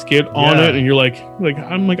thoughts get on it, and you're like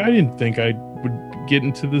I'm like, I didn't think I would get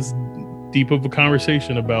into this deep of a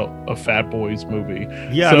conversation about a Fat Boys movie.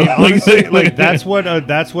 Yeah, so, I mean, honestly, like that's what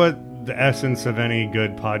the essence of any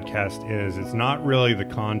good podcast is. It's not really the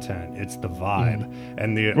content, it's the vibe.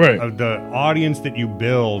 And the audience that you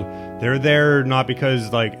build, they're there not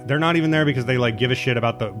because like they're not even there because they like give a shit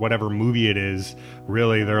about the whatever movie it is.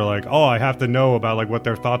 Really, they're like, oh, I have to know about like what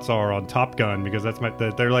their thoughts are on Top Gun because that's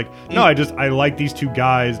they're like, no, I like these two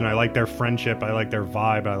guys and I like their friendship, I like their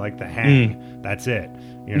vibe, I like the hang. That's it.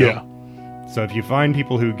 You know? Yeah. So if you find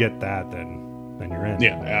people who get that, then you're in.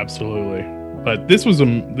 Yeah, absolutely. But this was a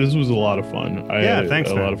lot of fun. I had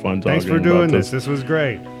a lot of fun talking. Thanks for doing this. This was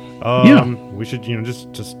great. We should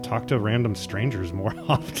just talk to random strangers more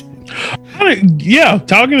often.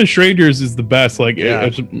 Talking to strangers is the best. Like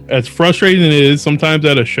as frustrating as it is sometimes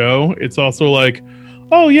at a show, it's also like,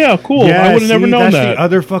 oh yeah, cool. I would have never known that. The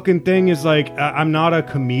other fucking thing is like I'm not a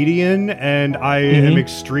comedian and I am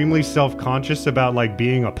extremely self-conscious about like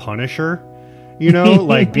being a Punisher. You know,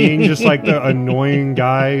 like being just like the annoying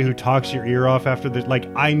guy who talks your ear off after the like.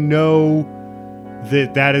 I know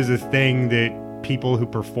that is a thing that people who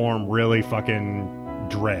perform really fucking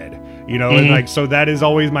dread. You know, and like so that is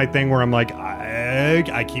always my thing where I'm like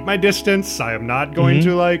I keep my distance. I am not going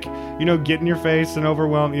to like get in your face and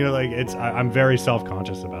overwhelm. You know, like I'm very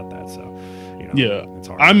self-conscious about that. So. It's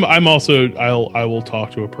hard. I'm also I will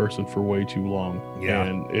talk to a person for way too long. Yeah.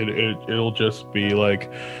 And it'll just be like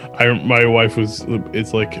my wife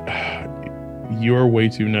it's like you're way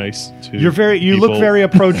too nice to you people. Look very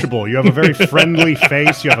approachable. You have a very friendly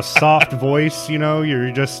face, you have a soft voice,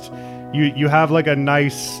 you're just you have like a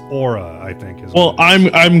nice aura, I think is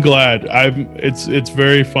I'm glad. It's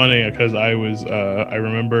very funny because I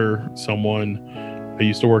remember someone I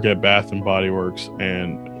used to work at Bath and Body Works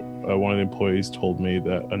and one of the employees told me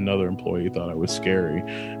that another employee thought I was scary,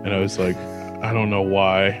 and I was like, I don't know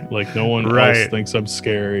why. Like no one else thinks I'm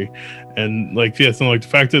scary, and like and like the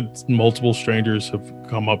fact that multiple strangers have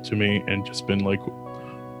come up to me and just been like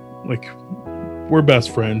we're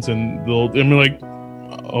best friends, and I'm like,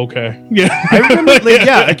 okay, yeah. I remember,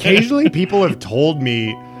 occasionally people have told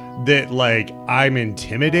me that like I'm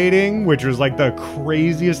intimidating, which was like the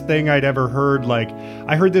craziest thing I'd ever heard. Like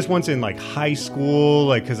I heard this once in like high school,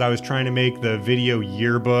 like because I was trying to make the video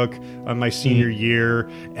yearbook on my senior year,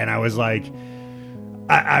 and I was like,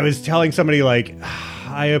 I was telling somebody like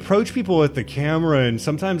I approach people with the camera and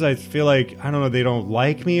sometimes I feel like, I don't know, they don't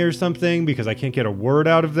like me or something because I can't get a word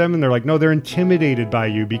out of them. And they're like, no, they're intimidated by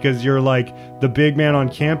you because you're like the big man on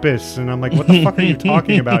campus. And I'm like, what the fuck are you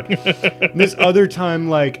talking about? And this other time,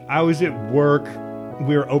 like I was at work,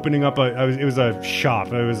 we were opening up it was a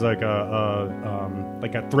shop. It was like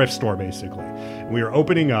a thrift store basically. And we were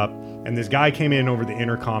opening up. And this guy came in over the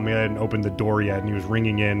intercom. He hadn't opened the door yet, and he was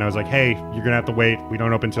ringing in. And I was like, hey, you're going to have to wait. We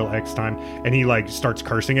don't open until X time. And he, like, starts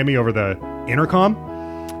cursing at me over the intercom.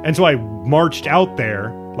 And so I marched out there,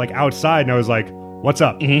 like, outside, and I was like, what's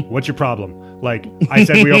up? What's your problem? Like, I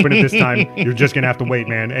said we open at this time. You're just going to have to wait,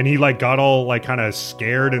 man. And he, like, got all, like, kind of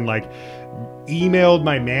scared and, like, emailed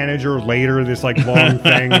my manager later this like long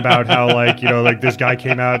thing about how like like this guy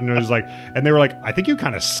came out and it was like, and they were like, I think you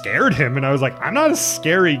kind of scared him, and I was like, I'm not a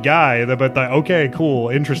scary guy, but okay, cool,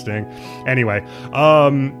 interesting. Anyway,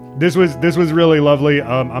 this was really lovely.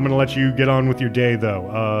 I'm gonna let you get on with your day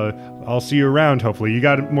though. I'll see you around. Hopefully, you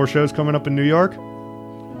got more shows coming up in New York.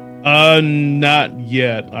 Not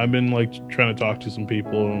yet. I've been like trying to talk to some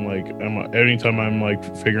people, and like anytime I'm like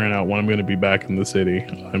figuring out when I'm going to be back in the city,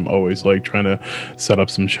 I'm always like trying to set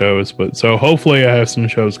up some shows. But so hopefully I have some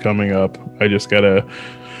shows coming up. I just gotta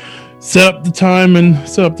set up the time and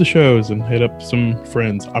set up the shows and hit up some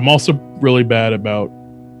friends. I'm also really bad about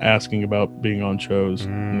asking about being on shows.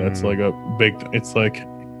 That's like a big. It's like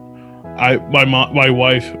my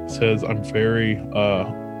wife says I'm very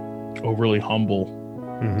overly humble.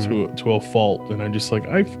 To a fault, and I'm just like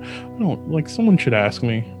I don't like someone should ask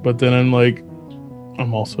me, but then I'm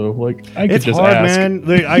also like I could just hard, ask.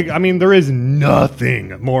 Man. I mean, there is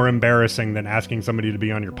nothing more embarrassing than asking somebody to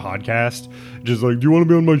be on your podcast. Just like, do you want to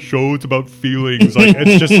be on my show? It's about feelings. Like,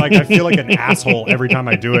 it's just like I feel like an asshole every time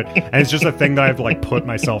I do it, and it's just a thing that I've like put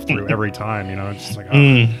myself through every time. It's just like I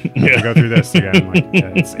have to go through this again. Like,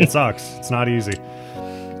 it sucks. It's not easy.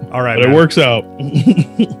 All right, but it works out.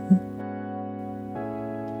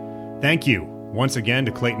 Thank you once again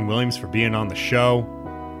to Clayton Williams for being on the show.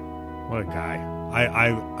 What a guy.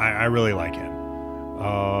 I really like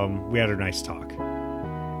him. We had a nice talk.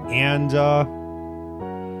 And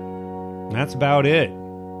that's about it,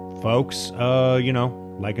 folks.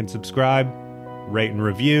 Like and subscribe, rate and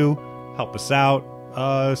review, help us out,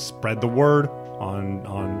 spread the word on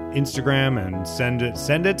Instagram, and send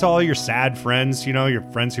it to all your sad friends, your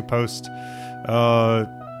friends who post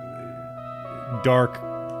dark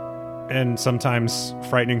and sometimes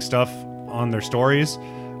frightening stuff on their stories,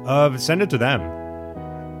 send it to them.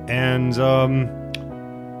 And,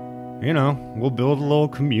 we'll build a little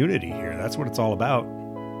community here. That's what it's all about.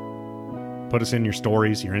 Put us in your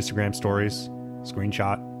stories, your Instagram stories,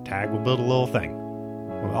 screenshot, tag. We'll build a little thing.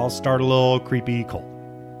 I'll start a little creepy cult.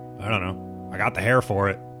 I don't know. I got the hair for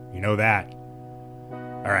it. You know that.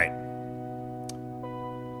 All right.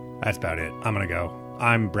 That's about it. I'm going to go.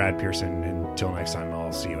 I'm Brad Pearson. Until next time,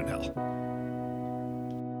 I'll see you in hell.